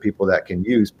those are the people that can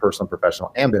use personal,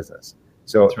 professional, and business.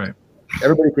 So that's right.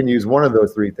 Everybody can use one of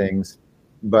those 3 things,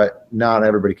 but not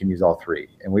everybody can use all 3.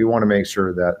 And we want to make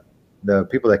sure that the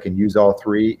people that can use all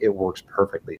 3, it works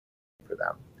perfectly for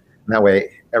them. And that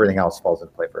way, everything else falls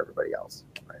into play for everybody else.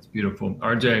 It's beautiful.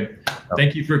 RJ,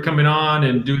 thank you for coming on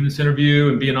and doing this interview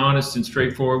and being honest and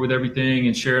straightforward with everything,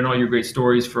 and sharing all your great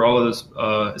stories for all of those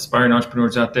aspiring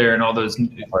entrepreneurs out there, and all those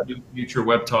future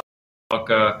Web Talk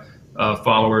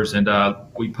followers. And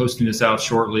we'll be posting this out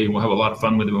shortly. We'll have a lot of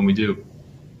fun with it when we do.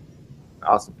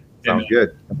 Awesome. Sounds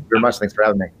good. Thank you very much. Thanks for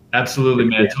having me. Absolutely,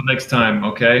 man. Until next time,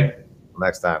 okay?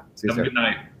 Next time. See you soon. Have a good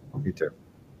night. You too.